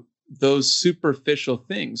to those superficial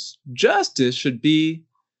things. Justice should be,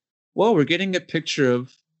 we're getting a picture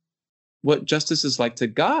of what justice is like to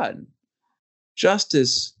God.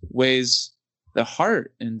 Justice weighs the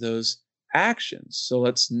heart in those actions. So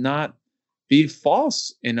let's not be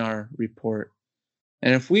false in our report.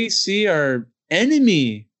 And if we see our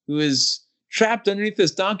enemy who is trapped underneath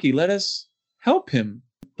this donkey, let us help him.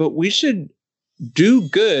 But we should do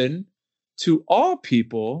good to all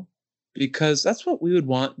people because that's what we would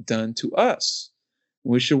want done to us.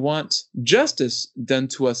 We should want justice done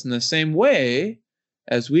to us in the same way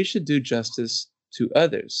as we should do justice to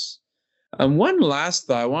others. One last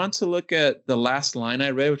thought, I want to look at the last line I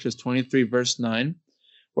read, which is 23 verse 9,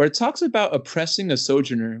 where it talks about oppressing a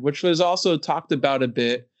sojourner, which was also talked about a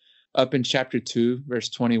bit up in chapter 2, verse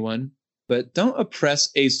 21. But don't oppress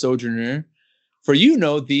a sojourner, for you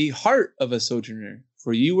know the heart of a sojourner,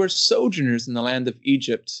 for you were sojourners in the land of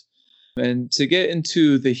Egypt. And to get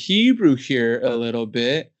into the Hebrew here a little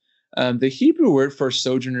bit, the Hebrew word for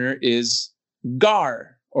sojourner is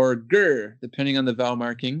gar or ger, depending on the vowel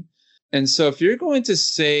marking. And so if you're going to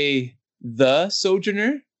say the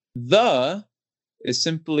sojourner, the is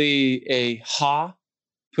simply a ha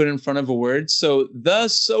put in front of a word. So the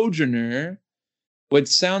sojourner would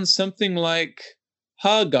sound something like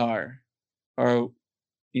Hagar, or,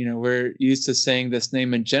 we're used to saying this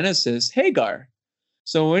name in Genesis, Hagar.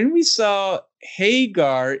 So when we saw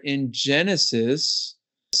Hagar in Genesis,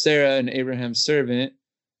 Sarah and Abraham's servant,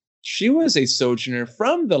 she was a sojourner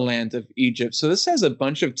from the land of Egypt. So this has a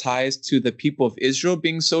bunch of ties to the people of Israel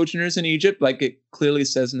being sojourners in Egypt, like it clearly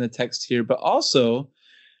says in the text here. But also,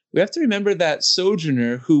 we have to remember that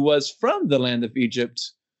sojourner who was from the land of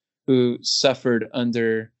Egypt, who suffered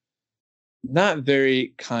under not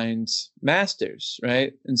very kind masters,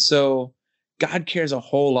 right? And so God cares a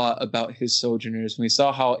whole lot about his sojourners. We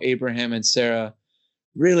saw how Abraham and Sarah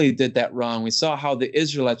really did that wrong. We saw how the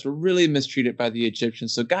Israelites were really mistreated by the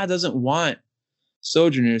Egyptians. So God doesn't want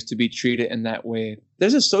sojourners to be treated in that way.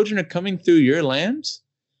 There's a sojourner coming through your land.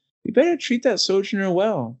 You better treat that sojourner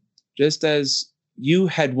well, just as you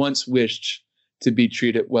had once wished to be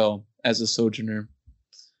treated well as a sojourner.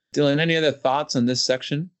 Dylan, any other thoughts on this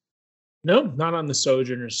section? No, not on the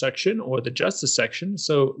sojourner section or the justice section.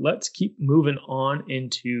 So let's keep moving on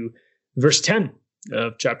into verse 10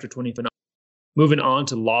 of chapter 20. Moving on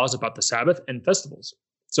to laws about the Sabbath and festivals.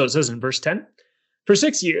 So it says in verse 10, "For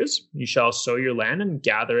 6 years you shall sow your land and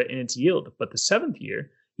gather it in its yield, but the 7th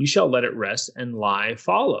year you shall let it rest and lie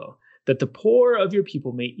fallow, that the poor of your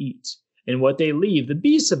people may eat, and what they leave the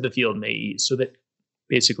beasts of the field may eat," so that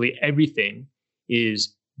basically everything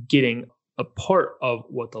is getting a part of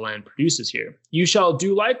what the land produces here. "You shall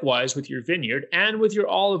do likewise with your vineyard and with your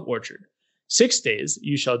olive orchard. 6 days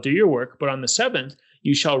you shall do your work, but on the 7th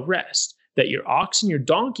you shall rest, that your ox and your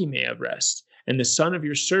donkey may have rest, and the son of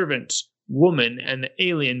your servant woman and the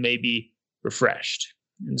alien may be refreshed."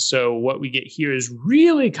 And so what we get here is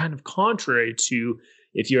really kind of contrary to,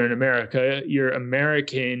 if you're in America, your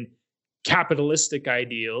American capitalistic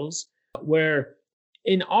ideals, where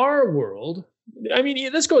in our world, I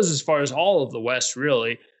mean, this goes as far as all of the West,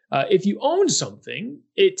 really. If you own something,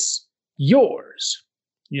 it's yours.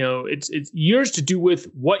 You know, it's yours to do with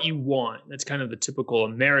what you want. That's kind of the typical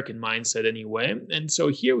American mindset anyway. And so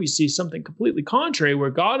here we see something completely contrary,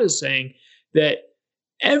 where God is saying that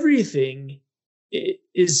everything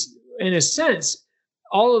is, in a sense,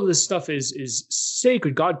 all of this stuff is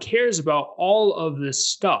sacred. God cares about all of this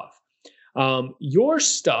stuff. Your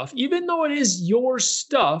stuff, even though it is your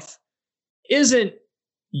stuff, isn't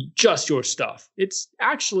just your stuff. It's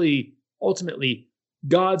actually ultimately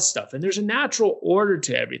God's stuff. And there's a natural order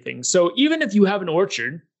to everything. So even if you have an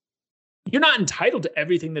orchard, you're not entitled to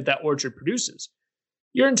everything that orchard produces.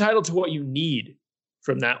 You're entitled to what you need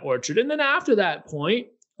from that orchard. And then after that point,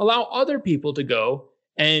 allow other people to go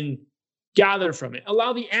and gather from it.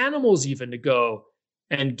 Allow the animals even to go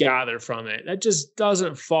and gather from it. That just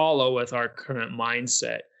doesn't follow with our current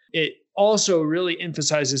mindset. It also really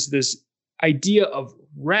emphasizes this idea of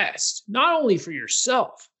rest, not only for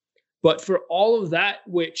yourself, but for all of that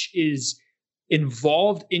which is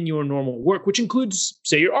involved in your normal work, which includes,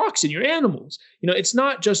 say, your oxen, your animals. You know, it's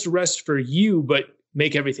not just rest for you, but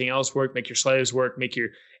make everything else work, make your slaves work, make your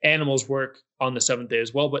animals work on the 7th day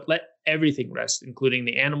as well, but let everything rest, including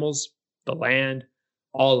the animals, the land,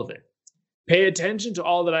 all of it. Pay attention to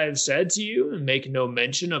all that I have said to you, and make no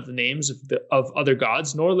mention of the names of other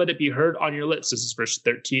gods, nor let it be heard on your lips. This is verse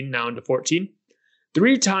 13 now into 14.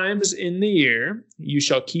 3 times in the year you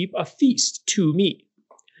shall keep a feast to me.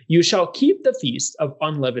 You shall keep the feast of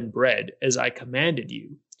unleavened bread, as I commanded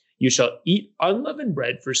you. You shall eat unleavened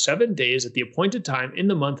bread for 7 days at the appointed time in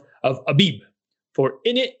the month of Abib, for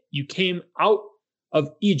in it you came out of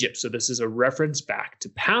Egypt. So this is a reference back to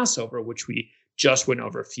Passover, which we just went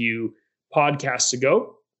over a few podcasts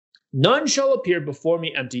ago. None shall appear before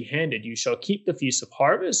me empty-handed. You shall keep the feast of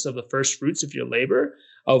harvest, of the first fruits of your labor,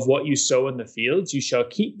 of what you sow in the fields. You shall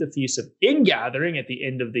keep the feast of ingathering at the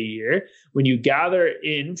end of the year, when you gather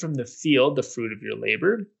in from the field the fruit of your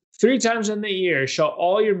labor. 3 times in the year shall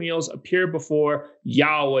all your meals appear before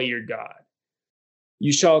Yahweh your God.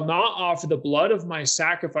 You shall not offer the blood of my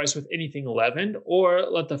sacrifice with anything leavened, or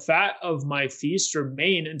let the fat of my feast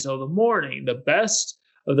remain until the morning. The best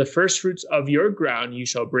of the first fruits of your ground you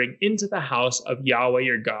shall bring into the house of Yahweh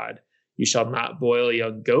your God. You shall not boil a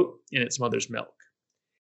young goat in its mother's milk.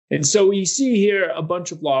 And so we see here a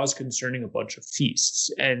bunch of laws concerning a bunch of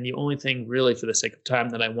feasts. And the only thing really, for the sake of time,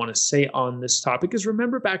 that I want to say on this topic is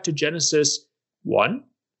remember back to Genesis 1.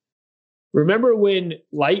 Remember when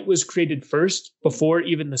light was created first, before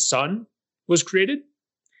even the sun was created?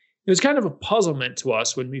 It was kind of a puzzlement to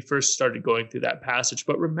us when we first started going through that passage.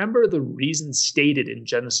 But remember the reason stated in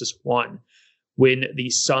Genesis 1 when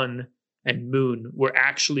the sun and moon were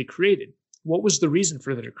actually created. What was the reason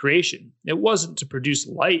for their creation? It wasn't to produce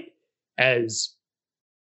light, as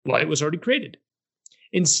light was already created.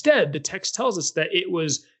 Instead, the text tells us that it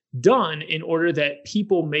was done in order that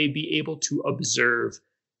people may be able to observe,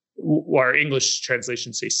 our English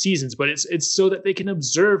translations say seasons, but it's so that they can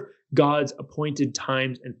observe God's appointed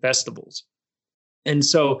times and festivals. And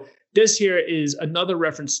so this here is another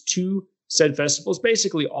reference to said festivals.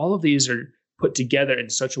 Basically, all of these are put together in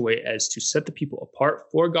such a way as to set the people apart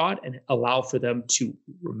for God and allow for them to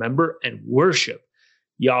remember and worship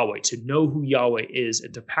Yahweh, to know who Yahweh is,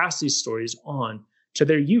 and to pass these stories on to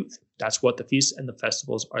their youth. That's what the feasts and the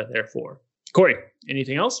festivals are there for. Corey,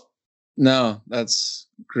 anything else? No, that's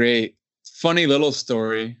great. Funny little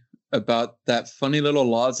story about that funny little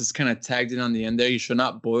laws that's kind of tagged in on the end there. You shall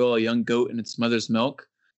not boil a young goat in its mother's milk.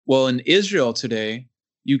 Well, in Israel today,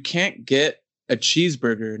 you can't get a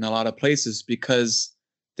cheeseburger in a lot of places because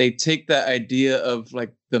they take that idea of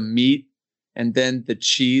like the meat and then the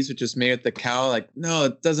cheese, which is made with the cow. Like, no,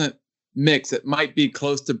 it doesn't mix. It might be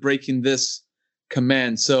close to breaking this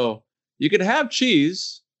command. So you could have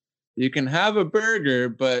cheese, you can have a burger,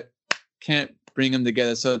 but can't bring them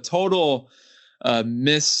together. So a total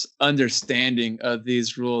misunderstanding of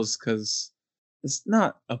these rules, because it's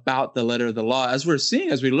not about the letter of the law. As we're seeing,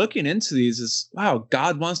 as we're looking into these, is wow,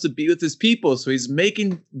 God wants to be with his people, so he's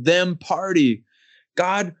making them party.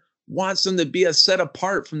 God wants them to be a set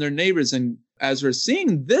apart from their neighbors. And as we're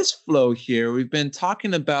seeing this flow here, we've been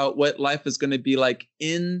talking about what life is going to be like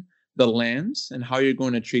in the lands and how you're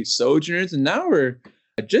going to treat sojourners. And now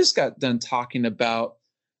I just got done talking about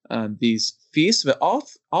these feasts, but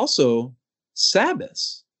also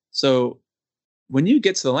Sabbaths. So when you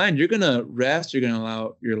get to the land, you're going to rest. You're going to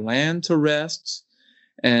allow your land to rest.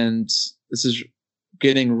 And this is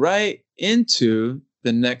getting right into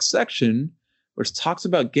the next section, which talks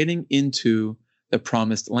about getting into the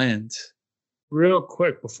promised land. Real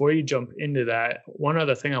quick, before you jump into that, one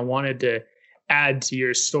other thing I wanted to add to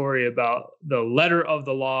your story about the letter of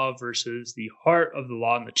the law versus the heart of the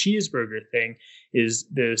law and the cheeseburger thing is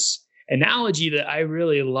this analogy that I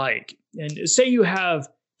really like. And say you have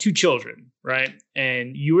two children, right?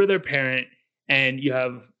 And you are their parent, and you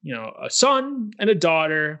have, a son and a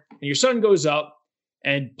daughter, and your son goes up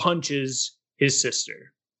and punches his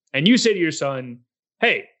sister. And you say to your son,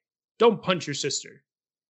 hey, don't punch your sister.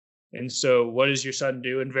 And so what does your son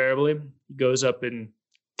do invariably? He goes up and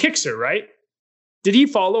kicks her, right? Did he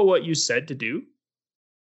follow what you said to do?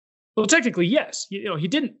 Well, technically, yes. He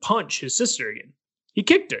didn't punch his sister again. He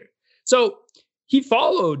kicked her. So he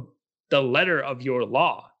followed the letter of your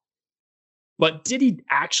law. But did he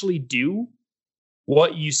actually do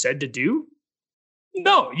what you said to do?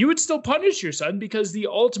 No, you would still punish your son, because the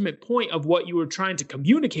ultimate point of what you were trying to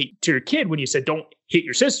communicate to your kid when you said don't hit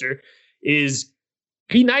your sister is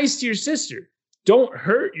be nice to your sister. Don't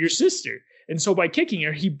hurt your sister. And so by kicking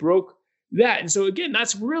her, he broke that. And so again,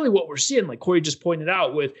 that's really what we're seeing, like Corey just pointed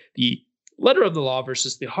out, with the letter of the law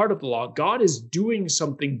versus the heart of the law. God is doing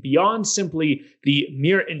something beyond simply the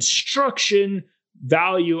mere instruction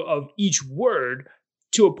value of each word,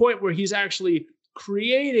 to a point where he's actually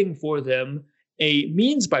creating for them a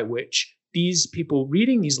means by which these people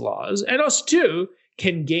reading these laws, and us too,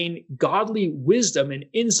 can gain godly wisdom and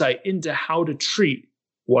insight into how to treat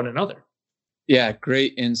one another. Yeah,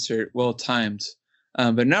 great insert. Well timed.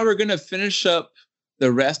 But now we're going to finish up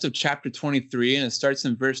the rest of chapter 23, and it starts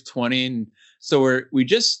in verse 20. And so we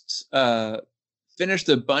just finished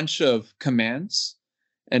a bunch of commands,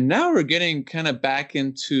 and now we're getting kind of back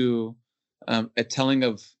into a telling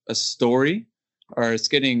of a story, or it's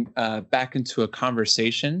getting back into a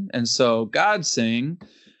conversation. And so God's saying,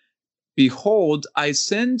 behold, I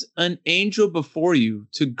send an angel before you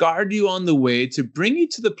to guard you on the way, to bring you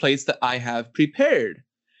to the place that I have prepared.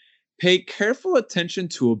 Pay careful attention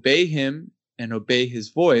to obey him and obey his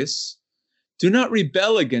voice. Do not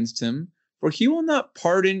rebel against him, for he will not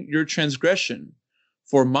pardon your transgression,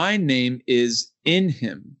 for my name is in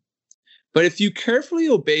him. But if you carefully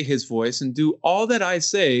obey his voice and do all that I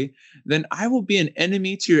say, then I will be an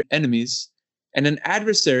enemy to your enemies and an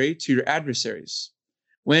adversary to your adversaries.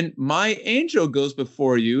 When my angel goes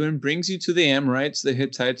before you and brings you to the Amorites, the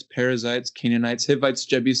Hittites, Perizzites, Canaanites, Hivites,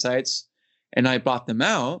 Jebusites, and I brought them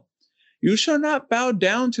out, you shall not bow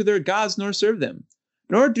down to their gods nor serve them,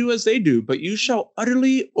 nor do as they do, but you shall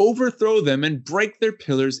utterly overthrow them and break their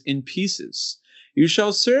pillars in pieces. You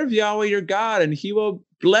shall serve Yahweh your God, and he will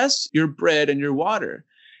bless your bread and your water,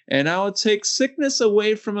 and I will take sickness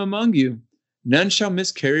away from among you. None shall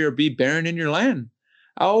miscarry or be barren in your land.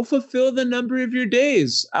 I will fulfill the number of your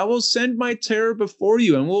days. I will send my terror before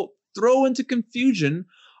you, and will throw into confusion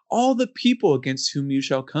all the people against whom you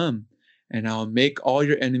shall come. And I will make all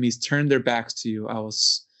your enemies turn their backs to you. I will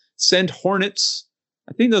send hornets.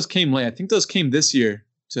 I think those came late. I think those came this year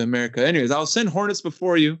to America. Anyways, I'll send hornets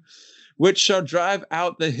before you, which shall drive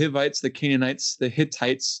out the Hivites, the Canaanites, the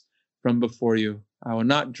Hittites from before you. I will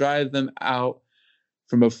not drive them out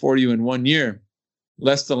from before you in 1 year,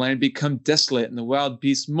 lest the land become desolate and the wild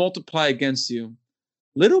beasts multiply against you.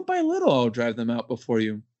 Little by little I'll drive them out before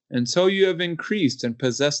you, until you have increased and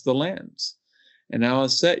possessed the lands. And I will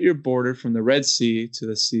set your border from the Red Sea to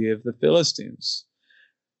the Sea of the Philistines,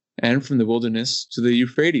 and from the wilderness to the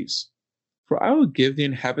Euphrates. For I will give the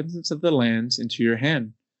inhabitants of the lands into your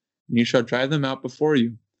hand, and you shall drive them out before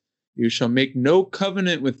you. You shall make no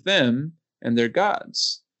covenant with them and their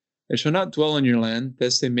gods. They shall not dwell in your land,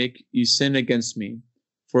 lest they make you sin against me.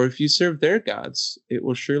 For if you serve their gods, it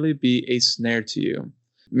will surely be a snare to you.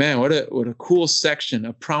 Man, what a cool section.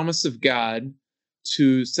 A promise of God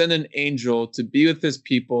to send an angel to be with his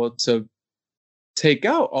people, to take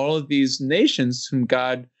out all of these nations whom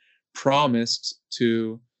God promised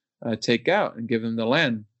to take out and give them the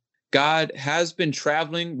land. God has been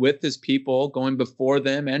traveling with his people, going before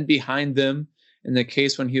them and behind them, in the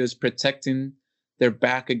case when he was protecting their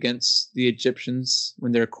back against the Egyptians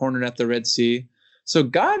when they're cornered at the Red Sea. So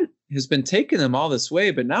God has been taking them all this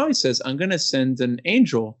way, but now he says, I'm going to send an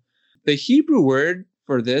angel. The Hebrew word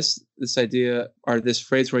for this idea, or this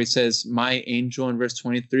phrase where he says, my angel in verse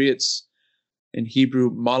 23, it's in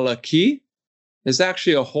Hebrew, Malachi. There's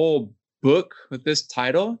actually a whole book with this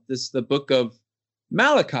title. This is the book of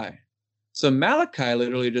Malachi. So Malachi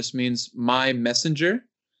literally just means my messenger.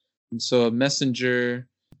 And so a messenger,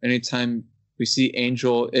 anytime we see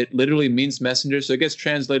angel, it literally means messenger. So it gets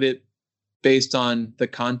translated based on the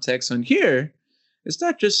context. And here, it's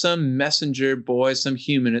not just some messenger boy, some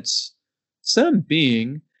human, it's some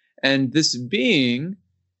being. And this being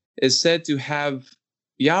is said to have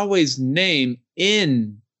Yahweh's name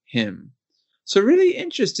in him. So really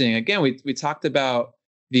interesting. Again, we talked about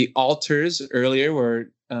the altars earlier, where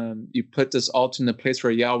you put this altar in the place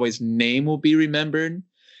where Yahweh's name will be remembered.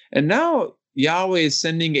 And now Yahweh is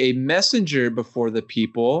sending a messenger before the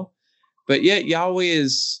people, but yet Yahweh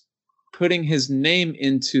is putting his name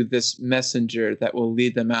into this messenger that will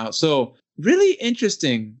lead them out. So really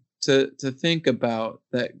interesting to think about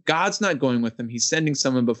that God's not going with them. He's sending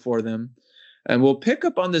someone before them. And we'll pick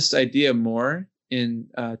up on this idea more in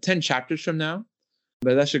 10 chapters from now,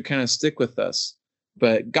 but that should kind of stick with us.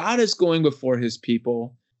 But God is going before his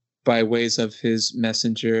people by ways of his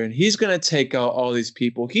messenger, and he's going to take out all these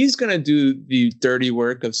people. He's going to do the dirty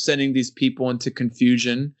work of sending these people into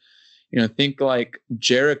confusion. Think like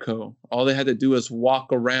Jericho. All they had to do was walk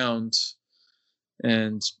around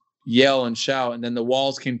and yell and shout, and then the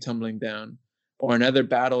walls came tumbling down. Or in other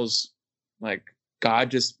battles, like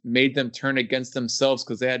God just made them turn against themselves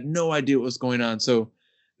because they had no idea what was going on. So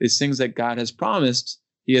these things that God has promised,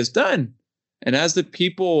 he has done. And as the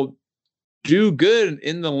people do good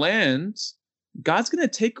in the land, God's going to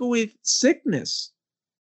take away sickness.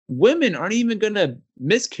 Women aren't even going to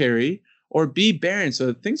miscarry or be barren.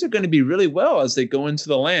 So things are going to be really well as they go into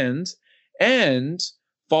the land and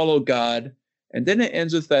follow God. And then it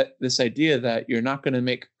ends with this idea that you're not going to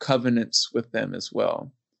make covenants with them as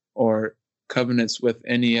well, or covenants with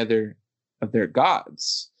any other of their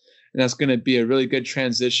gods. And that's going to be a really good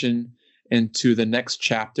transition into the next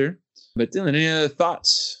chapter. But Dylan, any other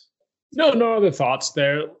thoughts? No other thoughts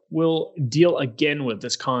there. We'll deal again with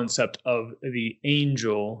this concept of the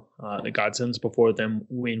angel that God sends before them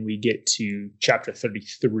when we get to chapter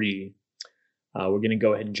 33. We're going to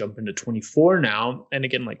go ahead and jump into 24 now. And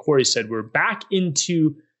again, like Corey said, we're back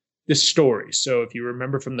into the story. So if you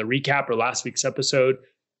remember from the recap or last week's episode,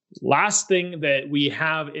 last thing that we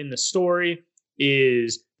have in the story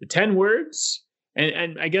is the 10 words.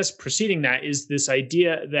 And I guess preceding that is this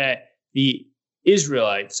idea that the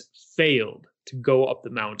Israelites failed to go up the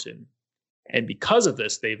mountain. And because of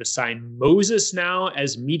this, they've assigned Moses now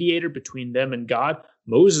as mediator between them and God.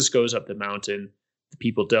 Moses goes up the mountain. The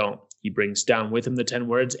people don't. He brings down with him the 10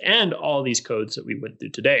 words and all these codes that we went through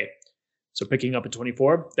today. So picking up at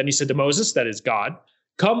 24, then he said to Moses, that is God,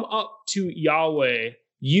 come up to Yahweh,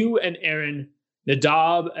 you and Aaron,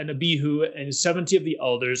 Nadab and Abihu, and 70 of the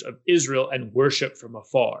elders of Israel, and worship from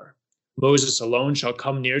afar. Moses alone shall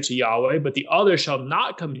come near to Yahweh, but the other shall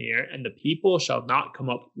not come near, and the people shall not come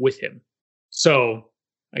up with him. So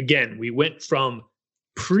again, we went from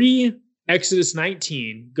pre-Exodus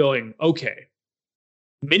 19 going, okay,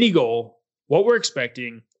 mini goal, what we're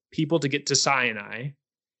expecting, people to get to Sinai,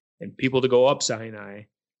 and people to go up Sinai,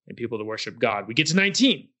 and people to worship God. We get to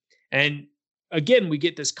 19, and again, we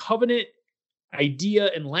get this covenant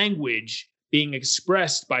idea and language being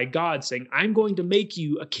expressed by God saying, I'm going to make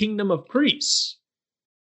you a kingdom of priests.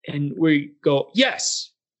 And we go,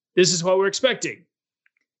 yes, this is what we're expecting.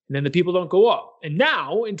 And then the people don't go up. And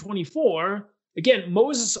now in 24, again,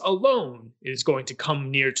 Moses alone is going to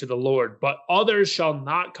come near to the Lord, but others shall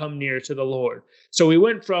not come near to the Lord. So we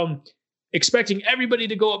went from expecting everybody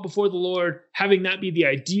to go up before the Lord, having that be the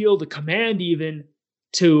ideal, the command even,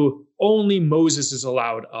 to only Moses is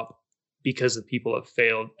allowed up because the people have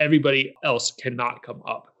failed. Everybody else cannot come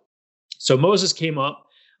up. So Moses came up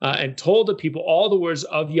and told the people all the words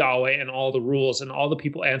of Yahweh and all the rules. And all the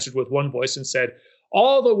people answered with one voice and said,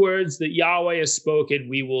 all the words that Yahweh has spoken,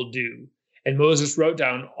 we will do. And Moses wrote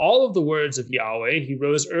down all of the words of Yahweh. He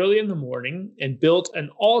rose early in the morning and built an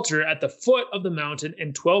altar at the foot of the mountain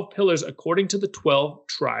and 12 pillars according to the 12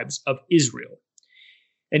 tribes of Israel.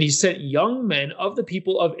 And he sent young men of the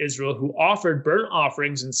people of Israel who offered burnt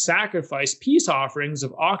offerings and sacrificed peace offerings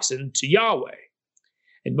of oxen to Yahweh.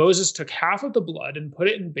 And Moses took half of the blood and put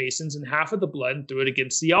it in basins, and half of the blood and threw it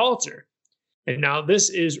against the altar. And now this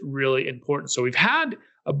is really important. So we've had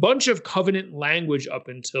a bunch of covenant language up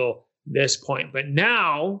until this point, but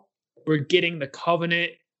now we're getting the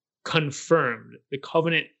covenant confirmed, the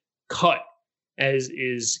covenant cut, as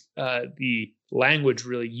is the language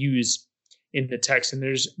really used in the text. And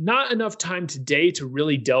there's not enough time today to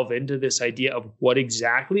really delve into this idea of what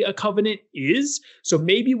exactly a covenant is. So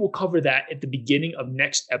maybe we'll cover that at the beginning of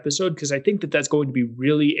next episode, because I think that that's going to be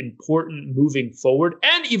really important moving forward,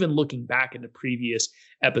 and even looking back into previous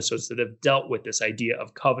episodes that have dealt with this idea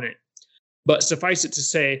of covenant. But suffice it to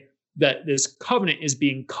say that this covenant is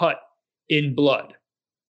being cut in blood.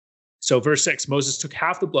 So verse 6, Moses took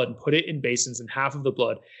half the blood and put it in basins, and half of the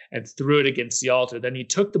blood and threw it against the altar. Then he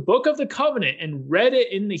took the book of the covenant and read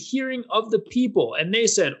it in the hearing of the people. And they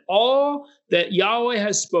said, all that Yahweh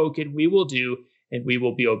has spoken, we will do, and we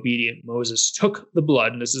will be obedient. Moses took the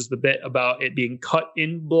blood, and this is the bit about it being cut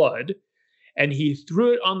in blood, and he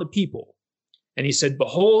threw it on the people. And he said,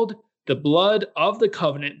 behold, the blood of the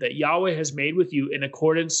covenant that Yahweh has made with you in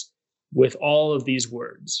accordance with all of these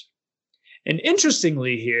words. And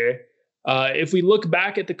interestingly here, if we look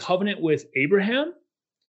back at the covenant with Abraham,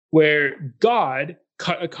 where God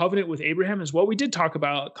cut a covenant with Abraham, is what we did talk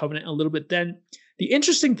about covenant a little bit then. The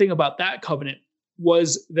interesting thing about that covenant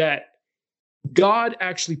was that God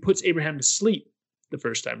actually puts Abraham to sleep the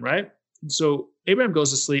first time, right? And so Abraham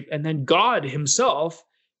goes to sleep, and then God himself,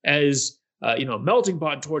 as a melting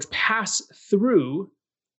pot and torch, pass through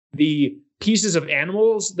the pieces of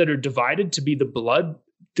animals that are divided to be the blood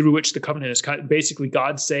through which the covenant is cut. Basically,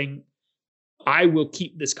 God's saying, I will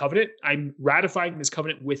keep this covenant. I'm ratifying this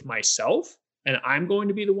covenant with myself, and I'm going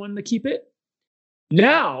to be the one to keep it.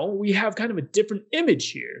 Now we have kind of a different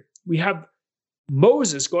image here. We have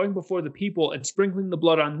Moses going before the people and sprinkling the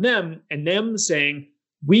blood on them, and them saying,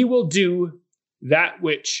 we will do that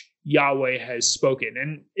which Yahweh has spoken.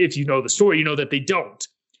 And if you know the story, you know that they don't.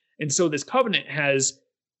 And so this covenant has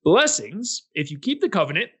blessings. If you keep the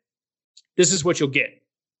covenant, this is what you'll get.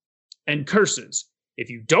 And curses.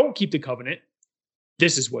 If you don't keep the covenant,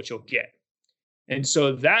 this is what you'll get. And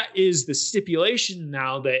so that is the stipulation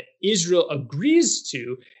now that Israel agrees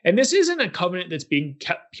to. And this isn't a covenant that's being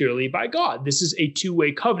kept purely by God. This is a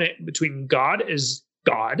two-way covenant between God as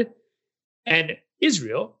God and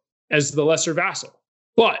Israel as the lesser vassal.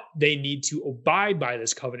 But they need to abide by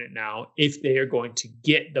this covenant now if they are going to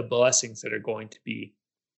get the blessings that are going to be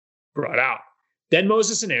brought out. Then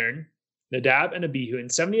Moses and Aaron, Nadab and Abihu,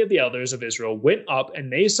 and 70 of the elders of Israel went up,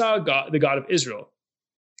 and they saw God, the God of Israel.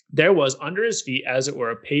 There was under his feet, as it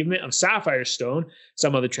were, a pavement of sapphire stone.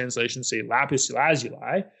 Some other translations say lapis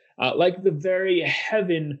lazuli, like the very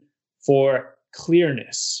heaven for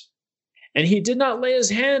clearness. And he did not lay his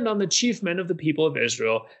hand on the chief men of the people of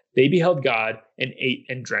Israel. They beheld God and ate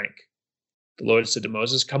and drank. The Lord said to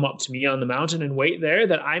Moses, come up to me on the mountain and wait there,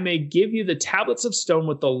 that I may give you the tablets of stone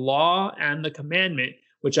with the law and the commandment,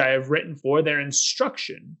 which I have written for their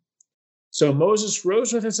instruction. So Moses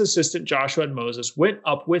rose with his assistant Joshua, and Moses went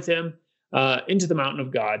up with him into the mountain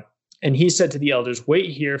of God. And he said to the elders,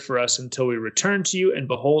 wait here for us until we return to you. And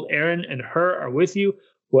behold, Aaron and Hur are with you.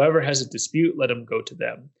 Whoever has a dispute, let him go to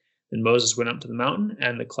them. Then Moses went up to the mountain,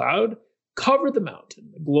 and the cloud covered the mountain.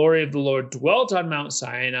 The glory of the Lord dwelt on Mount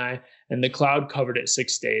Sinai, and the cloud covered it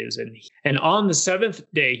 6 days. And on the seventh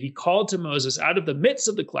day he called to Moses out of the midst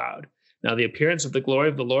of the cloud. Now the appearance of the glory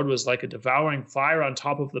of the Lord was like a devouring fire on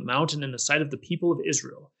top of the mountain in the sight of the people of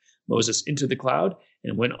Israel. Moses entered the cloud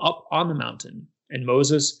and went up on the mountain. And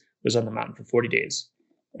Moses was on the mountain for 40 days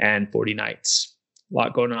and 40 nights. A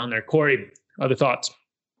lot going on there. Corey, other thoughts?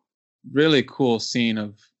 Really cool scene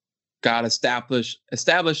of God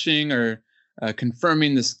establishing or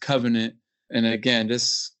confirming this covenant. And again,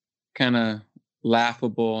 just kind of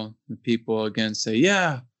laughable. The people again say,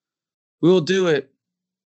 yeah, we'll do it.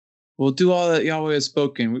 We'll do all that Yahweh has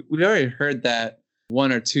spoken. We already heard that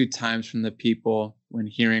 1 or 2 times from the people when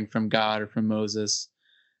hearing from God or from Moses.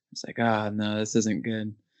 It's like, no, this isn't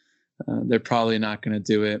good. They're probably not going to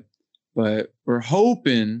do it. But we're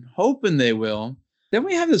hoping they will. Then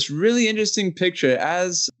we have this really interesting picture.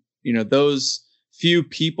 As those few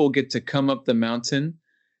people get to come up the mountain,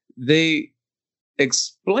 they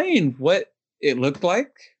explain what it looked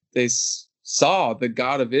like. They saw the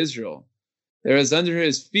God of Israel. There was under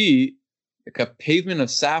his feet like a pavement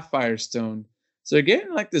of sapphire stone. So they're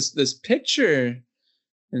getting like this picture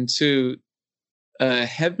into a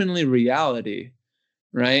heavenly reality,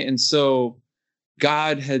 right? And so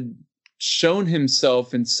God had shown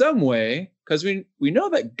himself in some way, because we know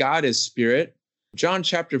that God is spirit. John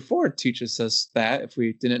chapter 4 teaches us that, if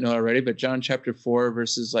we didn't know already, but John chapter 4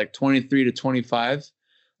 verses like 23 to 25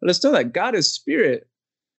 let us know that God is spirit.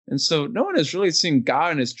 And so no one has really seen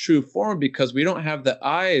God in his true form because we don't have the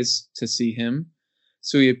eyes to see him.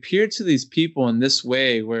 So he appeared to these people in this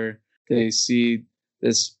way, where they see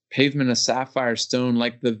this pavement of sapphire stone,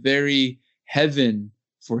 like the very heaven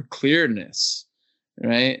for clearness,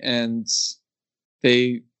 right? And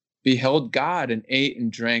they beheld God and ate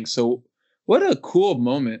and drank. So what a cool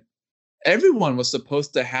moment. Everyone was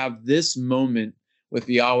supposed to have this moment with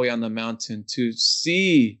Yahweh on the mountain, to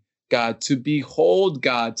see God, to behold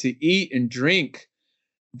God, to eat and drink,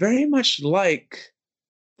 very much like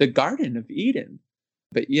the Garden of Eden.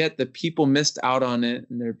 But yet the people missed out on it,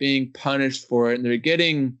 and they're being punished for it, and they're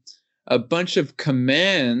getting a bunch of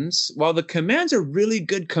commands. While the commands are really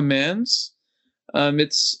good commands,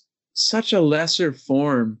 it's such a lesser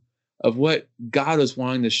form of what God was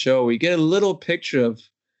wanting to show. We get a little picture of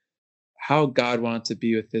how God wanted to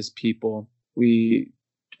be with his people. We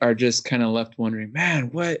are just kind of left wondering, man,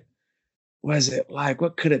 what was it like?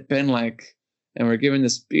 What could it have been like? And we're given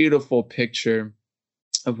this beautiful picture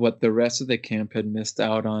of what the rest of the camp had missed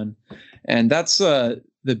out on. And that's the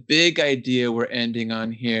big idea we're ending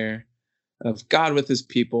on here, of God with his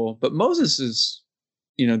people. But Moses is,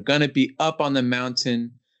 going to be up on the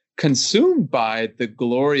mountain, consumed by the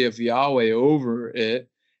glory of Yahweh over it.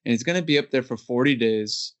 And he's going to be up there for 40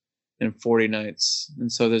 days and 40 nights.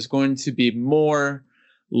 And so there's going to be more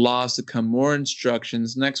laws to come, more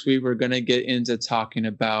instructions. Next week, we're going to get into talking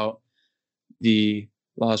about the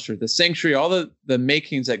laws for the sanctuary, all the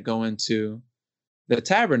makings that go into the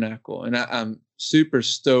tabernacle. And I'm super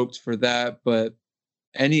stoked for that. But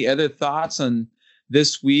any other thoughts on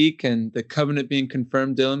this week and the covenant being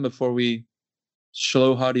confirmed, Dylan, before we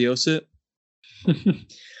Shalom Hadios it?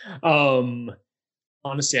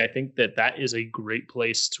 Honestly, I think that is a great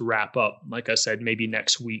place to wrap up. Like I said, maybe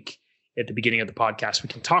next week at the beginning of the podcast, we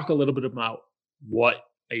can talk a little bit about what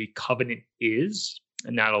a covenant is,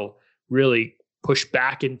 and that'll really push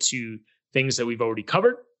back into things that we've already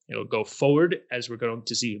covered. It'll go forward as we're going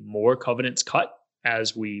to see more covenants cut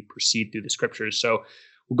as we proceed through the scriptures. So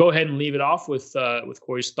we'll go ahead and leave it off with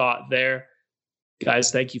Corey's thought there.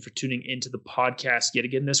 Guys, thank you for tuning into the podcast yet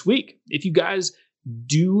again this week. If you guys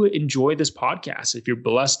do enjoy this podcast, if you're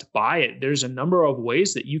blessed by it, there's a number of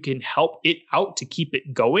ways that you can help it out to keep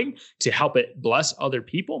it going, to help it bless other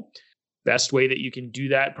people. Best way that you can do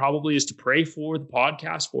that probably is to pray for the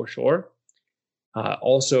podcast, for sure.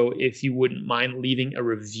 Also, if you wouldn't mind leaving a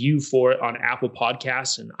review for it on Apple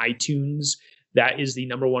Podcasts and iTunes, that is the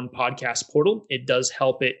number one podcast portal. It does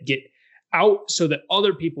help it get out so that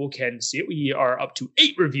other people can see it. We are up to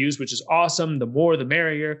 8 reviews, which is awesome. The more, the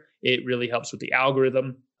merrier. It really helps with the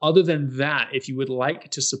algorithm. Other than that, if you would like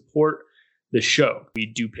to support the show, we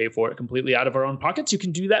do pay for it completely out of our own pockets. You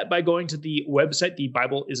can do that by going to the website,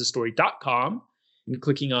 thebibleisastory.com, and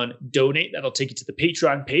clicking on donate. That'll take you to the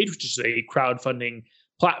Patreon page, which is a crowdfunding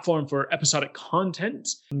platform for episodic content.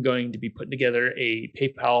 I'm going to be putting together a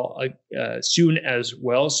PayPal soon as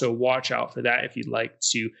well. So watch out for that if you'd like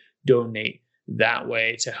to donate that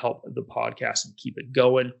way to help the podcast and keep it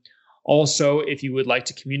going. Also, if you would like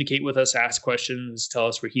to communicate with us, ask questions, tell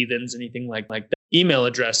us we're heathens, anything like that, email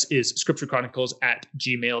address is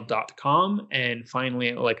scripturechronicles@gmail.com. And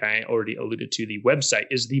finally, like I already alluded to, the website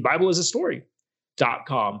is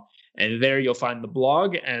thebibleisastory.com. And there you'll find the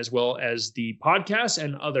blog as well as the podcast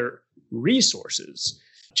and other resources.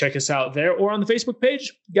 Check us out there or on the Facebook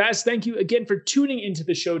page. Guys, thank you again for tuning into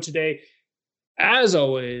the show today. As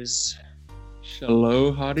always,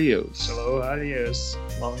 Shalom Hadios. Shalom Hadios.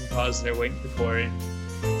 Long pause there waiting for Corey,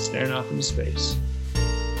 staring off into space.